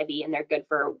sort of heavy, and they're good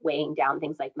for weighing down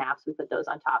things like maps. We put those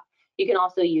on top. You can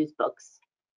also use books.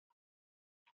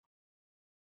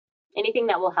 Anything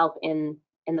that will help in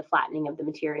the flattening of the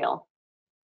material.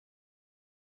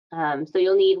 So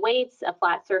you'll need weights, a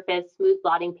flat surface, smooth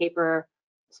blotting paper,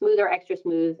 smooth or extra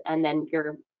smooth, and then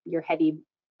your heavy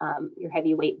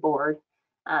weight board.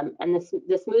 And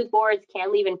the smooth boards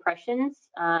can leave impressions.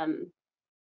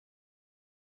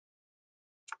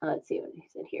 Let's see what he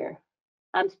said here.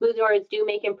 Smooth boards do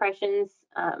make impressions,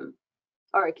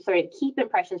 keep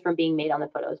impressions from being made on the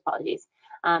photos. Apologies.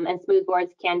 And smooth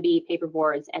boards can be paper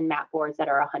boards and mat boards that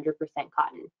are 100%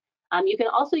 cotton. You can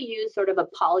also use sort of a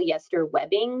polyester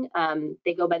webbing.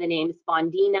 They go by the name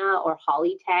Spondina or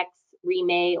Hollytex,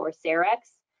 Rime or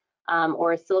Cerex,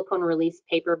 or a silicone release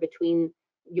paper between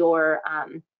your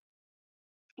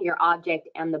object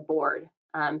and the board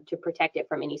to protect it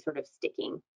from any sort of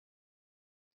sticking.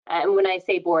 And when I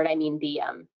say board, I mean the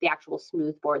actual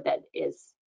smooth board that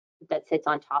sits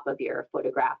on top of your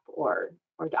photograph or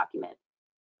document.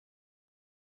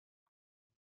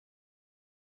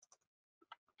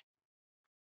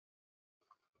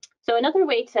 So another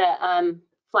way to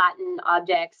flatten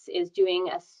objects is doing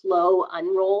a slow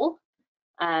unroll.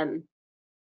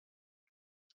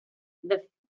 This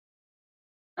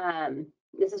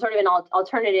is sort of an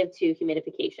alternative to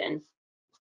humidification.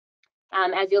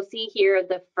 As you'll see here,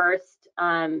 the first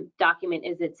document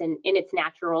is in its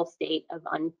natural state of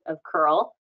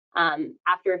curl.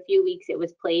 After a few weeks, it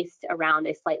was placed around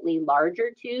a slightly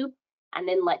larger tube and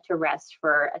then let to rest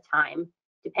for a time.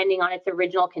 Depending on its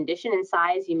original condition and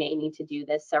size, you may need to do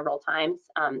this several times.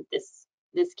 This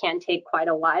can take quite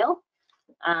a while.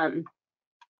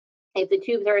 If the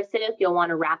tubes are acidic, you'll want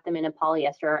to wrap them in a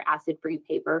polyester or acid-free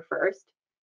paper first.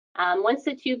 Once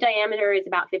the tube diameter is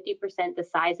about 50% the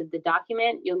size of the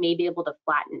document, you may be able to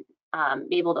flatten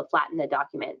the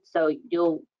document. So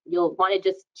you'll want to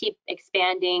just keep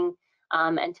expanding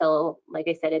until, like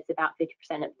I said, it's about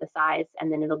 50% of the size,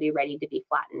 and then it'll be ready to be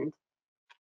flattened.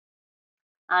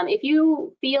 If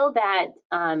you feel that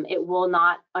it will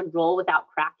not unroll without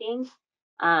cracking,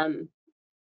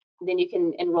 then you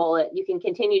can enroll it. You can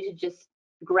continue to just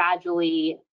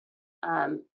gradually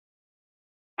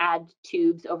add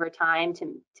tubes over time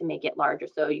to make it larger.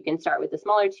 So you can start with a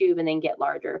smaller tube and then get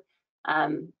larger,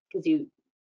 because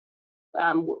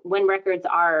when records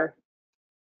are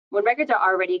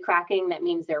already cracking, that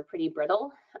means they're pretty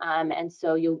brittle, and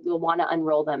so you'll want to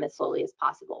unroll them as slowly as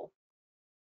possible.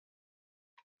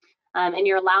 And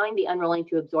you're allowing the unrolling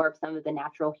to absorb some of the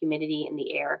natural humidity in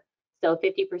the air. So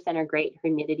 50% or great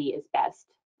humidity is best.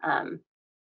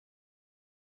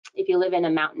 If you live in a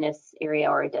mountainous area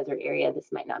or a desert area, this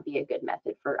might not be a good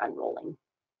method for unrolling.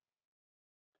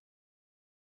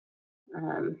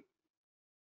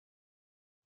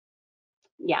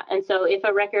 Yeah, and so if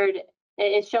a record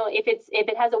is shown, if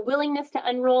it has a willingness to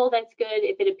unroll, that's good.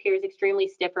 If it appears extremely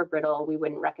stiff or brittle, we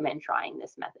wouldn't recommend trying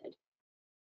this method.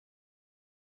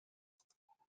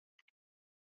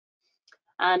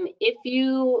 If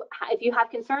you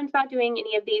have concerns about doing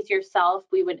any of these yourself,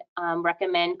 we would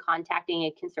recommend contacting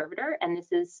a conservator, and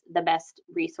this is the best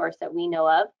resource that we know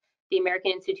of, the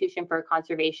American Institution for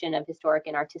Conservation of Historic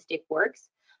and Artistic Works.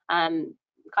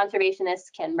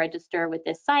 Conservationists can register with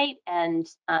this site, and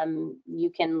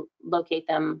you can locate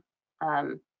them.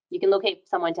 You can locate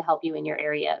someone to help you in your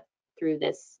area through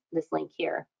this link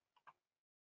here.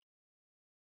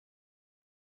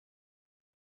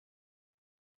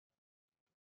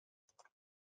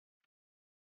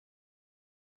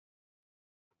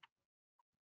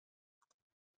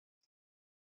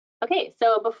 Okay,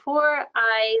 so before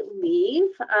I leave,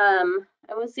 I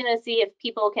was going to see if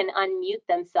people can unmute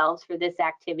themselves for this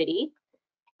activity.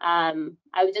 I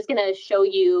was just going to show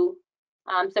you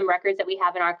some records that we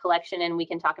have in our collection, and we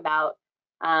can talk about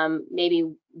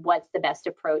maybe what's the best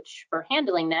approach for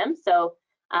handling them. So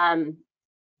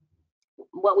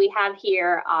what we have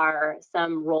here are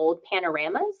some rolled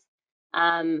panoramas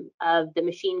of the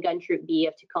Machine Gun Troop B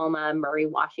of Tacoma, Murray,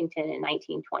 Washington in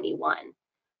 1921.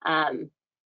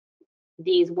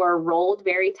 These were rolled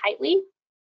very tightly,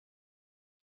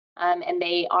 and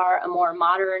they are a more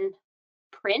modern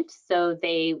print, so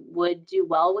they would do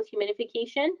well with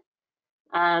humidification.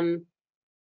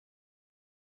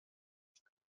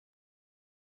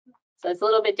 So it's a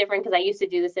little bit different because I used to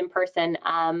do this in person,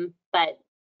 but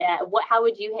how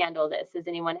would you handle this? Does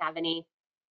anyone have any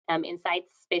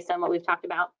insights based on what we've talked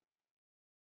about?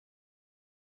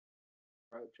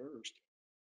 Right first.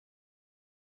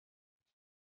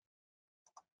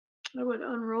 I would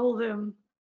unroll them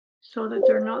so that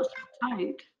they're not so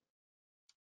tight.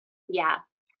 Yeah.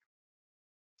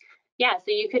 Yeah,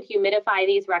 so you could humidify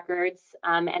these records,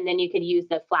 and then you could use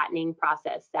the flattening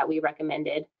process that we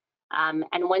recommended. And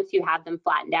once you have them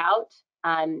flattened out,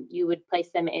 you would place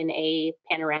them in a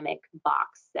panoramic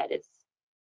box that is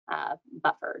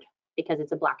buffered because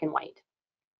it's a black and white.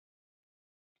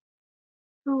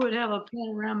 Who would have a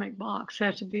panoramic box?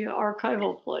 Has to be an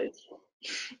archival place.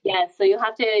 Yeah, so you'll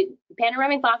have to,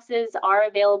 panoramic boxes are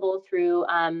available through,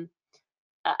 I'm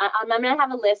going to have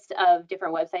a list of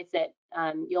different websites that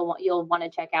you'll want to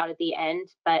check out at the end,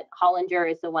 but Hollinger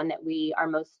is the one that we are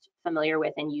most familiar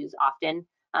with and use often.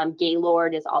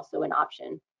 Gaylord is also an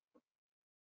option.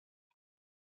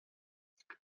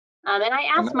 And I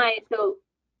asked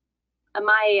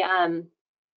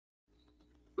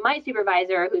my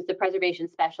supervisor, who's the preservation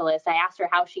specialist, I asked her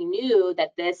how she knew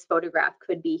that this photograph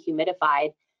could be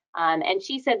humidified. And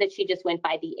she said that she just went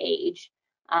by the age,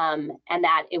 and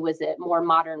that it was a more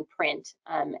modern print.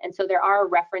 And so there are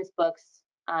reference books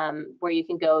where you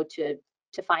can go to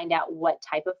find out what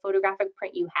type of photographic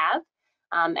print you have.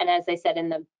 And as I said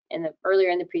earlier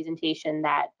in the presentation,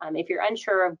 that if you're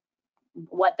unsure of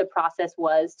what the process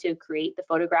was to create the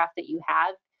photograph that you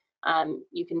have,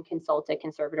 you can consult a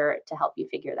conservator to help you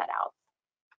figure that out.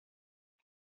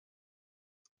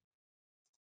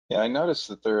 Yeah, I noticed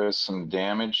that there is some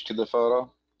damage to the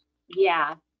photo.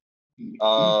 Yeah.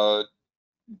 Do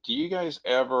you guys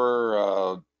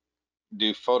ever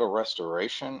do photo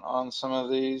restoration on some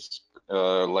of these,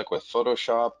 like with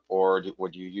Photoshop, or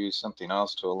would you use something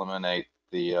else to eliminate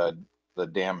the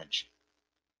damage?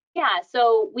 Yeah,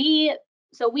 so we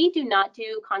do not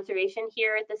do conservation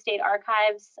here at the State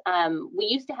Archives. We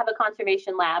used to have a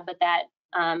conservation lab, but that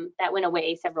went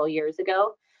away several years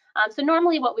ago. So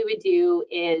normally what we would do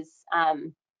is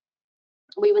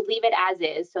we would leave it as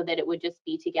is so that it would just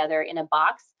be together in a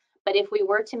box. But if we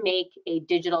were to make a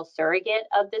digital surrogate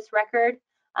of this record,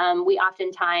 we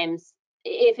oftentimes,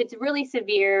 if it's really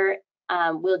severe,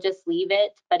 we'll just leave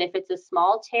it. But if it's a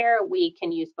small tear, we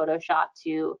can use Photoshop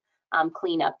to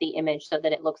clean up the image so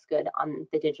that it looks good on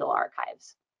the digital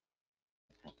archives.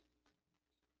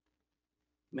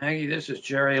 Maggie, this is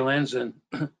Jerry Lenzen.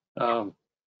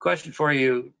 Question for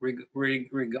you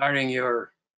regarding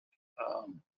your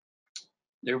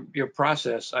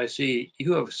process. I see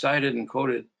you have cited and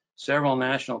quoted several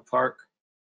national park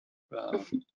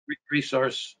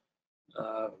resource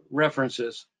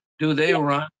references. Do they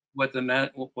run what the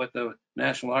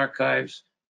National Archives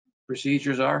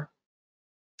procedures are?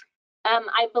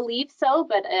 I believe so,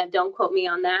 but don't quote me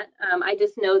on that. I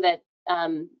just know that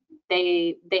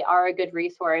they are a good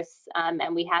resource, and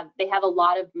they have a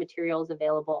lot of materials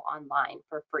available online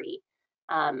for free.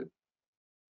 I'm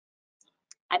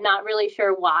not really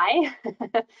sure why,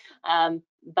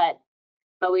 but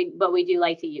we do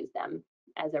like to use them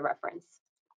as a reference.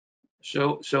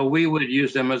 So we would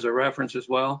use them as a reference as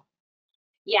well?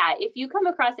 Yeah, if you come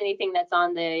across anything that's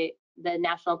on the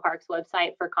National Parks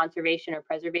website for conservation or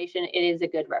preservation, it is a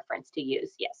good reference to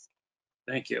use, yes.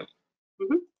 Thank you.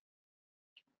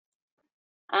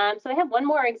 So I have one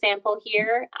more example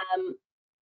here.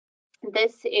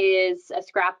 This is a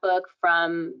scrapbook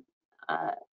from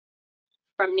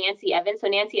Nancy Evans. So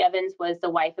Nancy Evans was the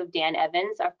wife of Dan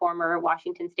Evans, our former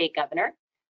Washington State governor.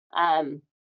 And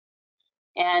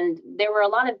there were a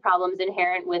lot of problems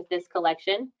inherent with this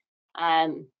collection.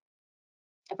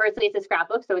 Firstly, it's a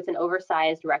scrapbook, so it's an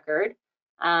oversized record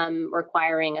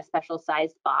requiring a special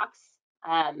sized box.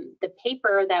 The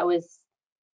paper that was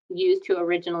used to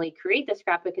originally create the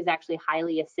scrapbook is actually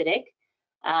highly acidic.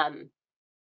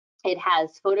 It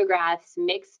has photographs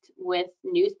mixed with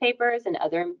newspapers and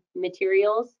other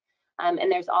materials. And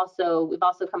we've also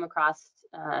come across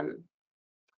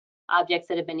objects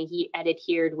that have been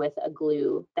adhered with a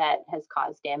glue that has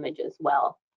caused damage as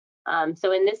well.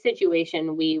 So in this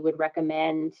situation, we would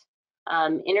recommend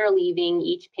interleaving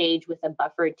each page with a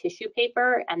buffered tissue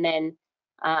paper and then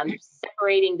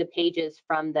separating the pages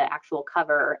from the actual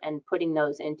cover and putting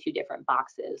those in 2 different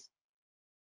boxes.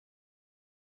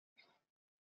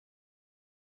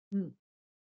 Let's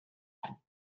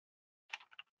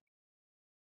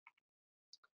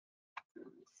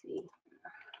see.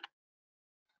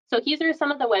 So these are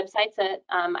some of the websites that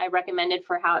I recommended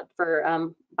for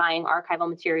buying archival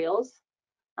materials.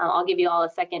 I'll give you all a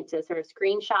second to sort of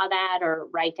screenshot that or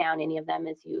write down any of them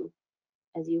as you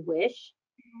wish.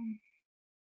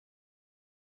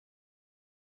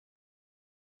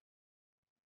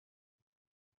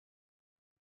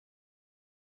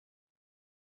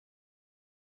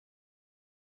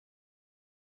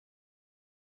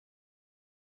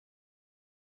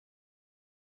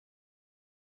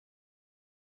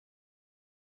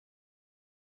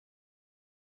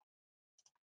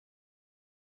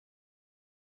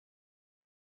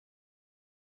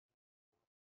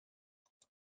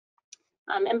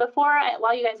 And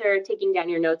while you guys are taking down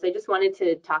your notes, I just wanted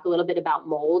to talk a little bit about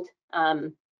mold,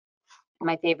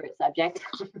 my favorite subject.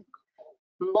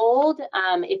 Mold,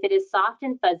 if it is soft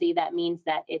and fuzzy, that means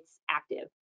that it's active.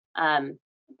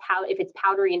 If it's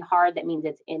powdery and hard, that means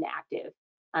it's inactive.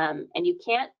 And you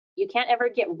can't ever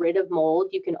get rid of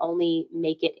mold. You can only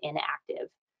make it inactive.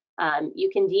 You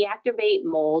can deactivate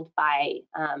mold by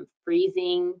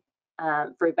freezing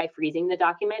the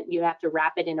document. You have to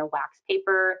wrap it in a wax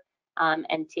paper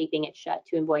and taping it shut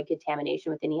to avoid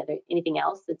contamination with anything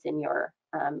else that's in your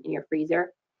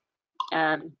freezer.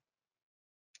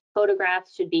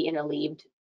 Photographs should be interleaved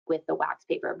with the wax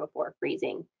paper before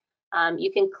freezing.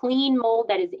 You can clean mold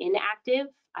that is inactive,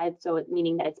 so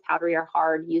meaning that it's powdery or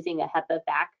hard, using a HEPA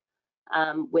vac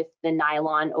with the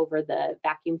nylon over the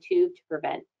vacuum tube to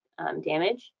prevent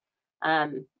damage,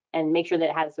 and make sure that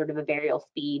it has sort of a variable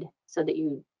speed so that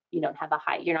you don't have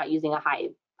you're not using a high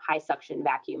suction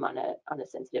vacuum on a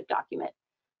sensitive document.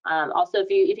 Also, if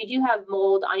you do have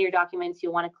mold on your documents,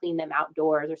 you'll want to clean them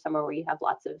outdoors or somewhere where you have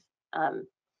lots of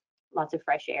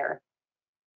fresh air.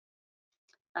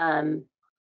 And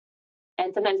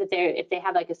sometimes if they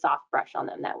have like a soft brush on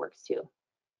them, that works too.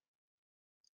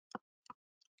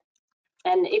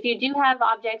 And if you do have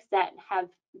objects that have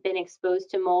been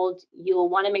exposed to mold, you'll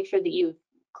want to make sure that you've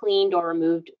cleaned or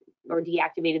removed or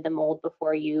deactivated the mold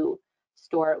before you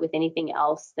store it with anything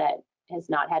else that has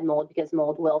not had mold, because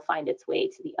mold will find its way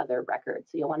to the other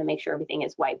records. So you'll want to make sure everything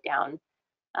is wiped down.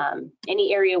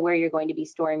 Any area where you're going to be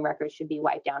storing records should be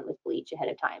wiped down with bleach ahead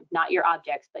of time. Not your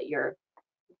objects, but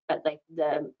but like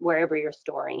wherever you're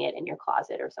storing it in your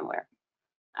closet or somewhere.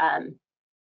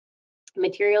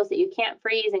 Materials that you can't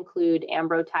freeze include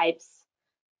ambrotypes,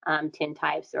 tin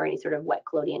types, or any sort of wet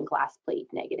collodion glass plate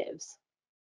negatives.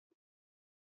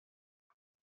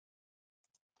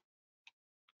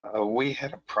 We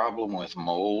had a problem with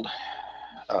mold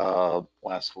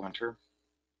last winter,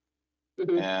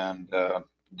 and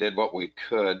did what we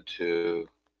could to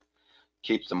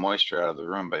keep the moisture out of the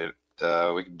room, but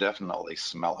we could definitely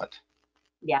smell it.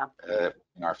 Yeah.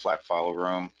 In our flat file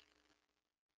room.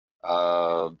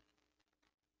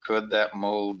 Could that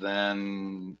mold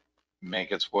then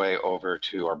make its way over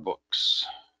to our books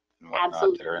and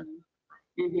whatnot there?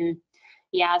 Absolutely.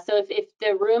 Yeah, so if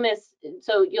the room is,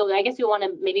 so I guess you'll want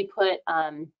to maybe put,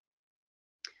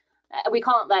 we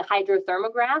call it the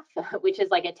hydrothermograph, which is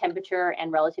like a temperature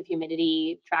and relative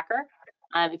humidity tracker.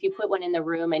 If you put one in the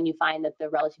room and you find that the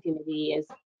relative humidity is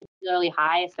particularly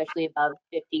high, especially above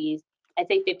 50s, I'd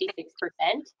say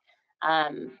 56%,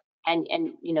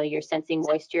 and you're sensing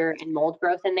moisture and mold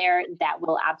growth in there, that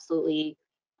will absolutely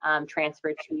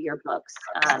transfer to your books.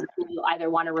 You'll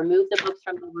either want to remove the books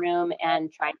from the room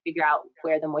and try and figure out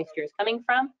where the moisture is coming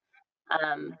from,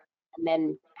 and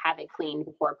then have it cleaned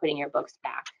before putting your books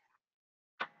back.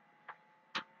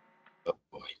 Oh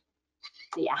boy.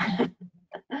 Yeah.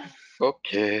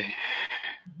 Okay.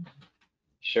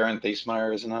 Sharon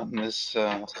Thiesmeyer is not in this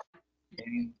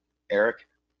meeting. Eric?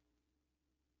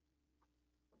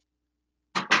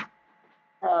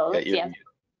 Oh, let's see.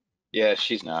 Yeah,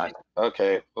 she's not.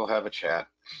 Okay, we'll have a chat.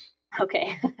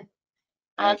 Okay.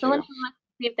 Thank so you. let's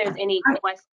see if there's any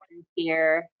questions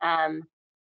here.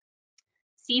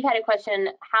 Steve had a question.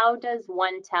 How does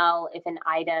one tell if an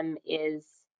item is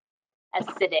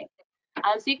acidic?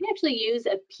 So you can actually use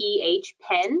a pH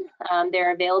pen.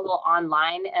 They're available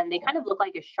online, and they kind of look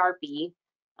like a Sharpie.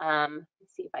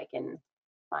 Let's see if I can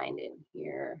find it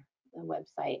here, the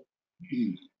website.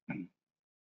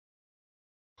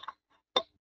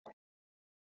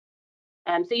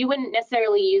 So you wouldn't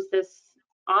necessarily use this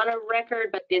on a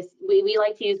record, but we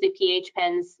like to use the pH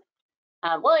pens.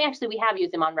 Well, actually, we have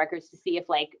used them on records to see if,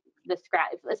 like,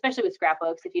 especially with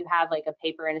scrapbooks, if you have like a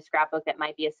paper in a scrapbook that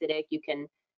might be acidic, you can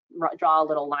draw a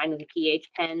little line with a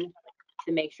pH pen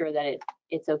to make sure that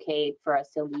it's okay for us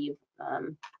to leave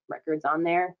records on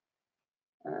there.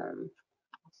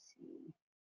 Let's see.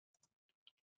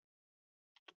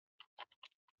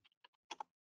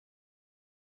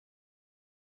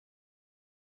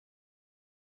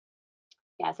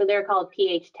 Yeah, so they're called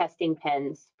pH testing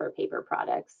pens for paper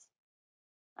products.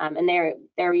 And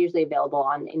they're usually available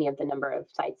on any of the number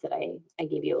of sites that I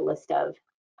gave you a list of.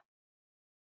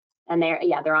 And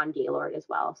they're on Gaylord as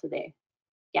well. So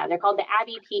they're called the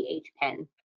Abbey pH pen.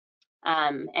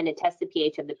 And it tests the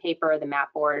pH of the paper, the mat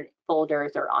board,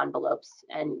 folders, or envelopes,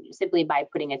 and simply by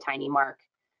putting a tiny mark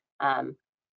on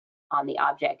the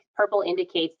object. Purple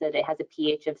indicates that it has a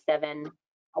pH of 7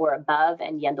 or above,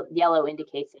 and yellow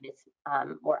indicates that it's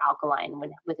more alkaline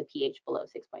with a pH below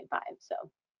 6.5. So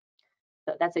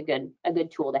that's a good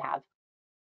tool to have.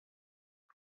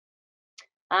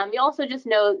 You also just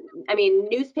know, I mean,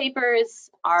 newspapers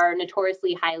are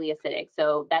notoriously highly acidic.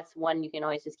 So that's one you can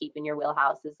always just keep in your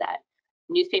wheelhouse, is that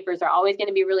newspapers are always going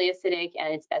to be really acidic,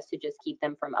 and it's best to just keep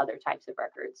them from other types of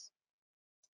records.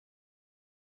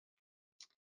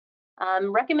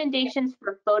 Recommendations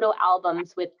for photo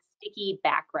albums with sticky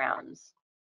backgrounds.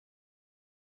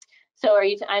 So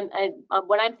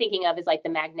what I'm thinking of is like the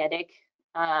magnetic.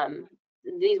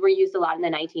 These were used a lot in the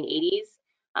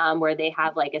 1980s, where they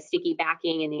have like a sticky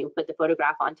backing, and you put the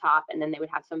photograph on top, and then they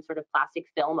would have some sort of plastic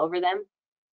film over them.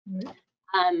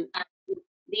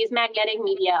 These magnetic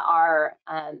media are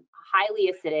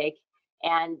highly acidic,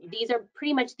 and these are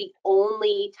pretty much the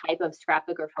only type of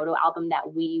scrapbook or photo album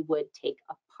that we would take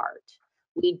apart.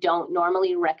 We don't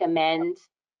normally recommend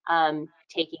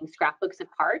taking scrapbooks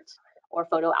apart or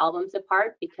photo albums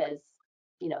apart, because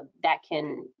that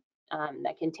can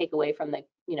take away from the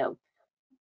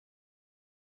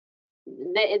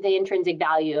the intrinsic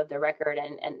value of the record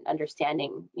and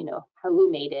understanding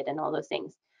who made it and all those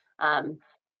things.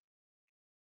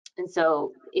 And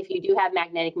so if you do have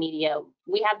magnetic media,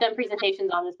 we have done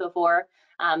presentations on this before,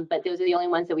 but those are the only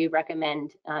ones that we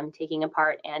recommend taking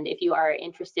apart. And if you are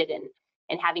interested in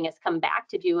having us come back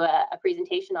to do a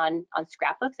presentation on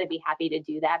scrapbooks, I'd be happy to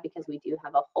do that, because we do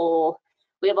have a whole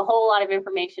lot of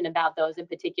information about those in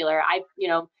particular.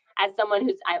 As someone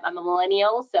I'm a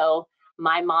millennial, so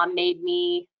my mom made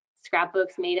me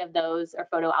scrapbooks made of those, or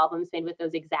photo albums made with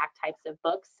those exact types of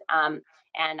books.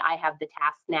 And I have the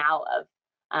task now of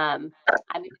I'm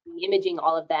imaging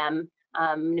all of them.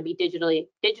 I'm going to be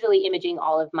digitally imaging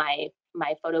all of my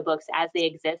my photo books as they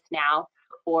exist now,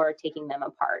 or taking them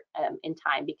apart in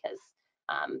time, because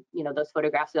you know, those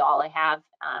photographs are all I have.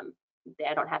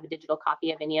 I don't have a digital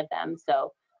copy of any of them,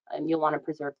 so you'll want to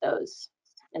preserve those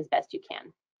as best you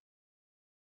can.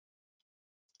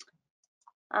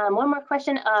 One more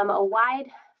question. A wide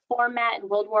format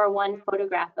World War I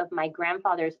photograph of my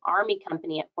grandfather's army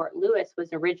company at Fort Lewis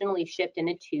was originally shipped in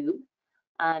a tube,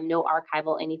 no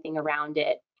archival anything around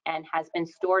it, and has been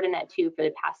stored in that tube for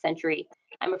the past century.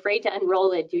 I'm afraid to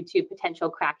unroll it due to potential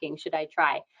cracking. Should I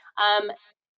try?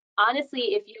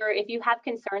 Honestly, if you have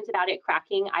concerns about it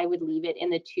cracking, I would leave it in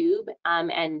the tube.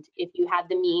 And if you have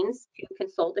the means to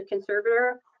consult a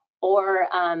conservator, or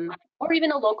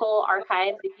even a local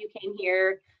archive, if you came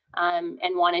here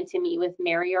and wanted to meet with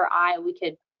Mary or I, we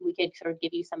could sort of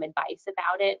give you some advice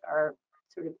about it, or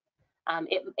sort of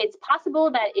it's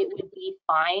possible that it would be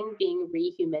fine being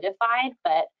rehumidified,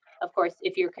 but of course,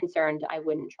 if you're concerned, I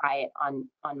wouldn't try it on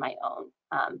my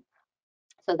own.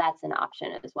 So that's an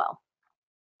option as well.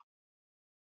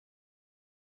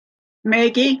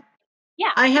 Maggie?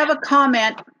 Yeah. I have a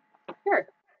comment. Sure.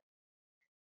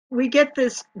 We get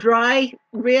this dry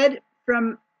rid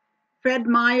from Fred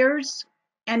Meyer's,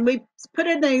 and we put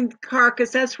it in the car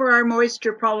because that's where our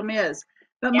moisture problem is.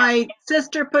 But my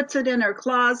sister puts it in her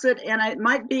closet, and it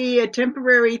might be a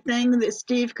temporary thing that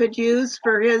Steve could use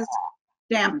for his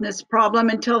dampness problem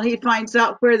until he finds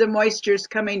out where the moisture is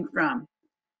coming from.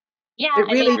 Yeah, it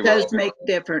really does make a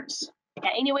difference.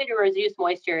 Yeah, any way to reduce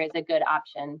moisture is a good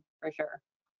option for sure.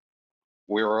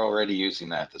 We were already using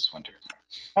that this winter.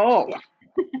 Oh.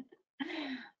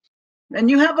 Then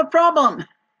you have a problem.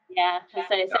 Yeah, so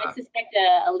I suspect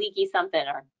a leaky something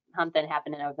or something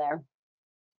happening over there.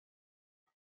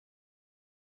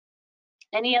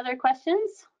 Any other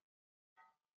questions?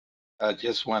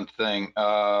 Just one thing.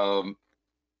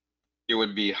 It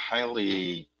would be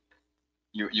highly,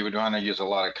 you would want to use a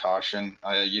lot of caution.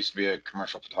 I used to be a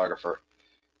commercial photographer.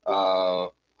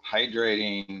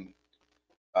 Hydrating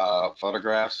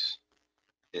photographs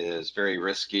is very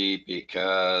risky,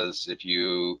 because if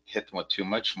you hit them with too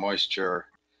much moisture,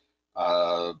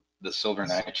 the silver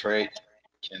nitrate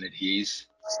can adhese,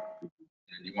 and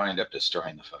you wind up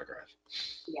destroying the photograph.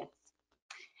 Yes.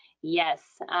 Yes.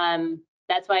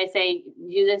 That's why I say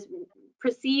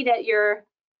proceed at your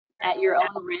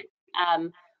own risk.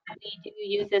 We do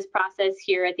use this process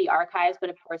here at the archives, but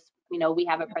of course, you know, we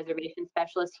have a preservation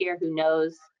specialist here who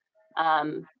knows,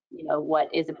 you know, what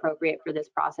is appropriate for this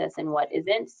process and what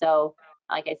isn't. So,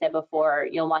 like I said before,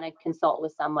 you'll want to consult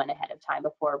with someone ahead of time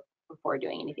before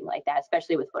doing anything like that,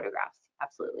 especially with photographs.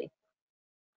 Absolutely.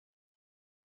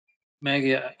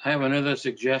 Maggie, I have another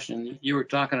suggestion. You were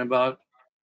talking about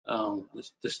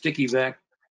the sticky vac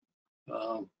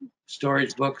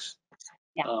storage books.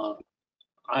 Yeah.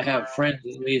 I have friends,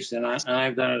 at least, and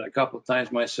I've done it a couple of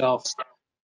times myself,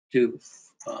 to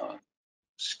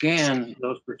scan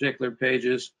those particular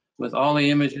pages with all the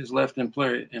images left in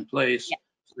place. Yeah.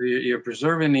 So you're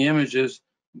preserving the images,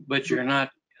 but you're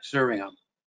not serving them.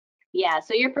 Yeah,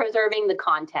 so you're preserving the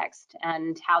context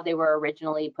and how they were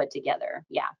originally put together.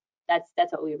 Yeah,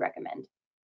 that's what we recommend.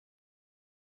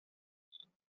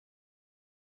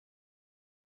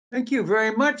 Thank you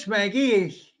very much,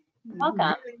 Maggie.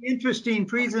 Welcome. Really interesting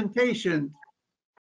presentation.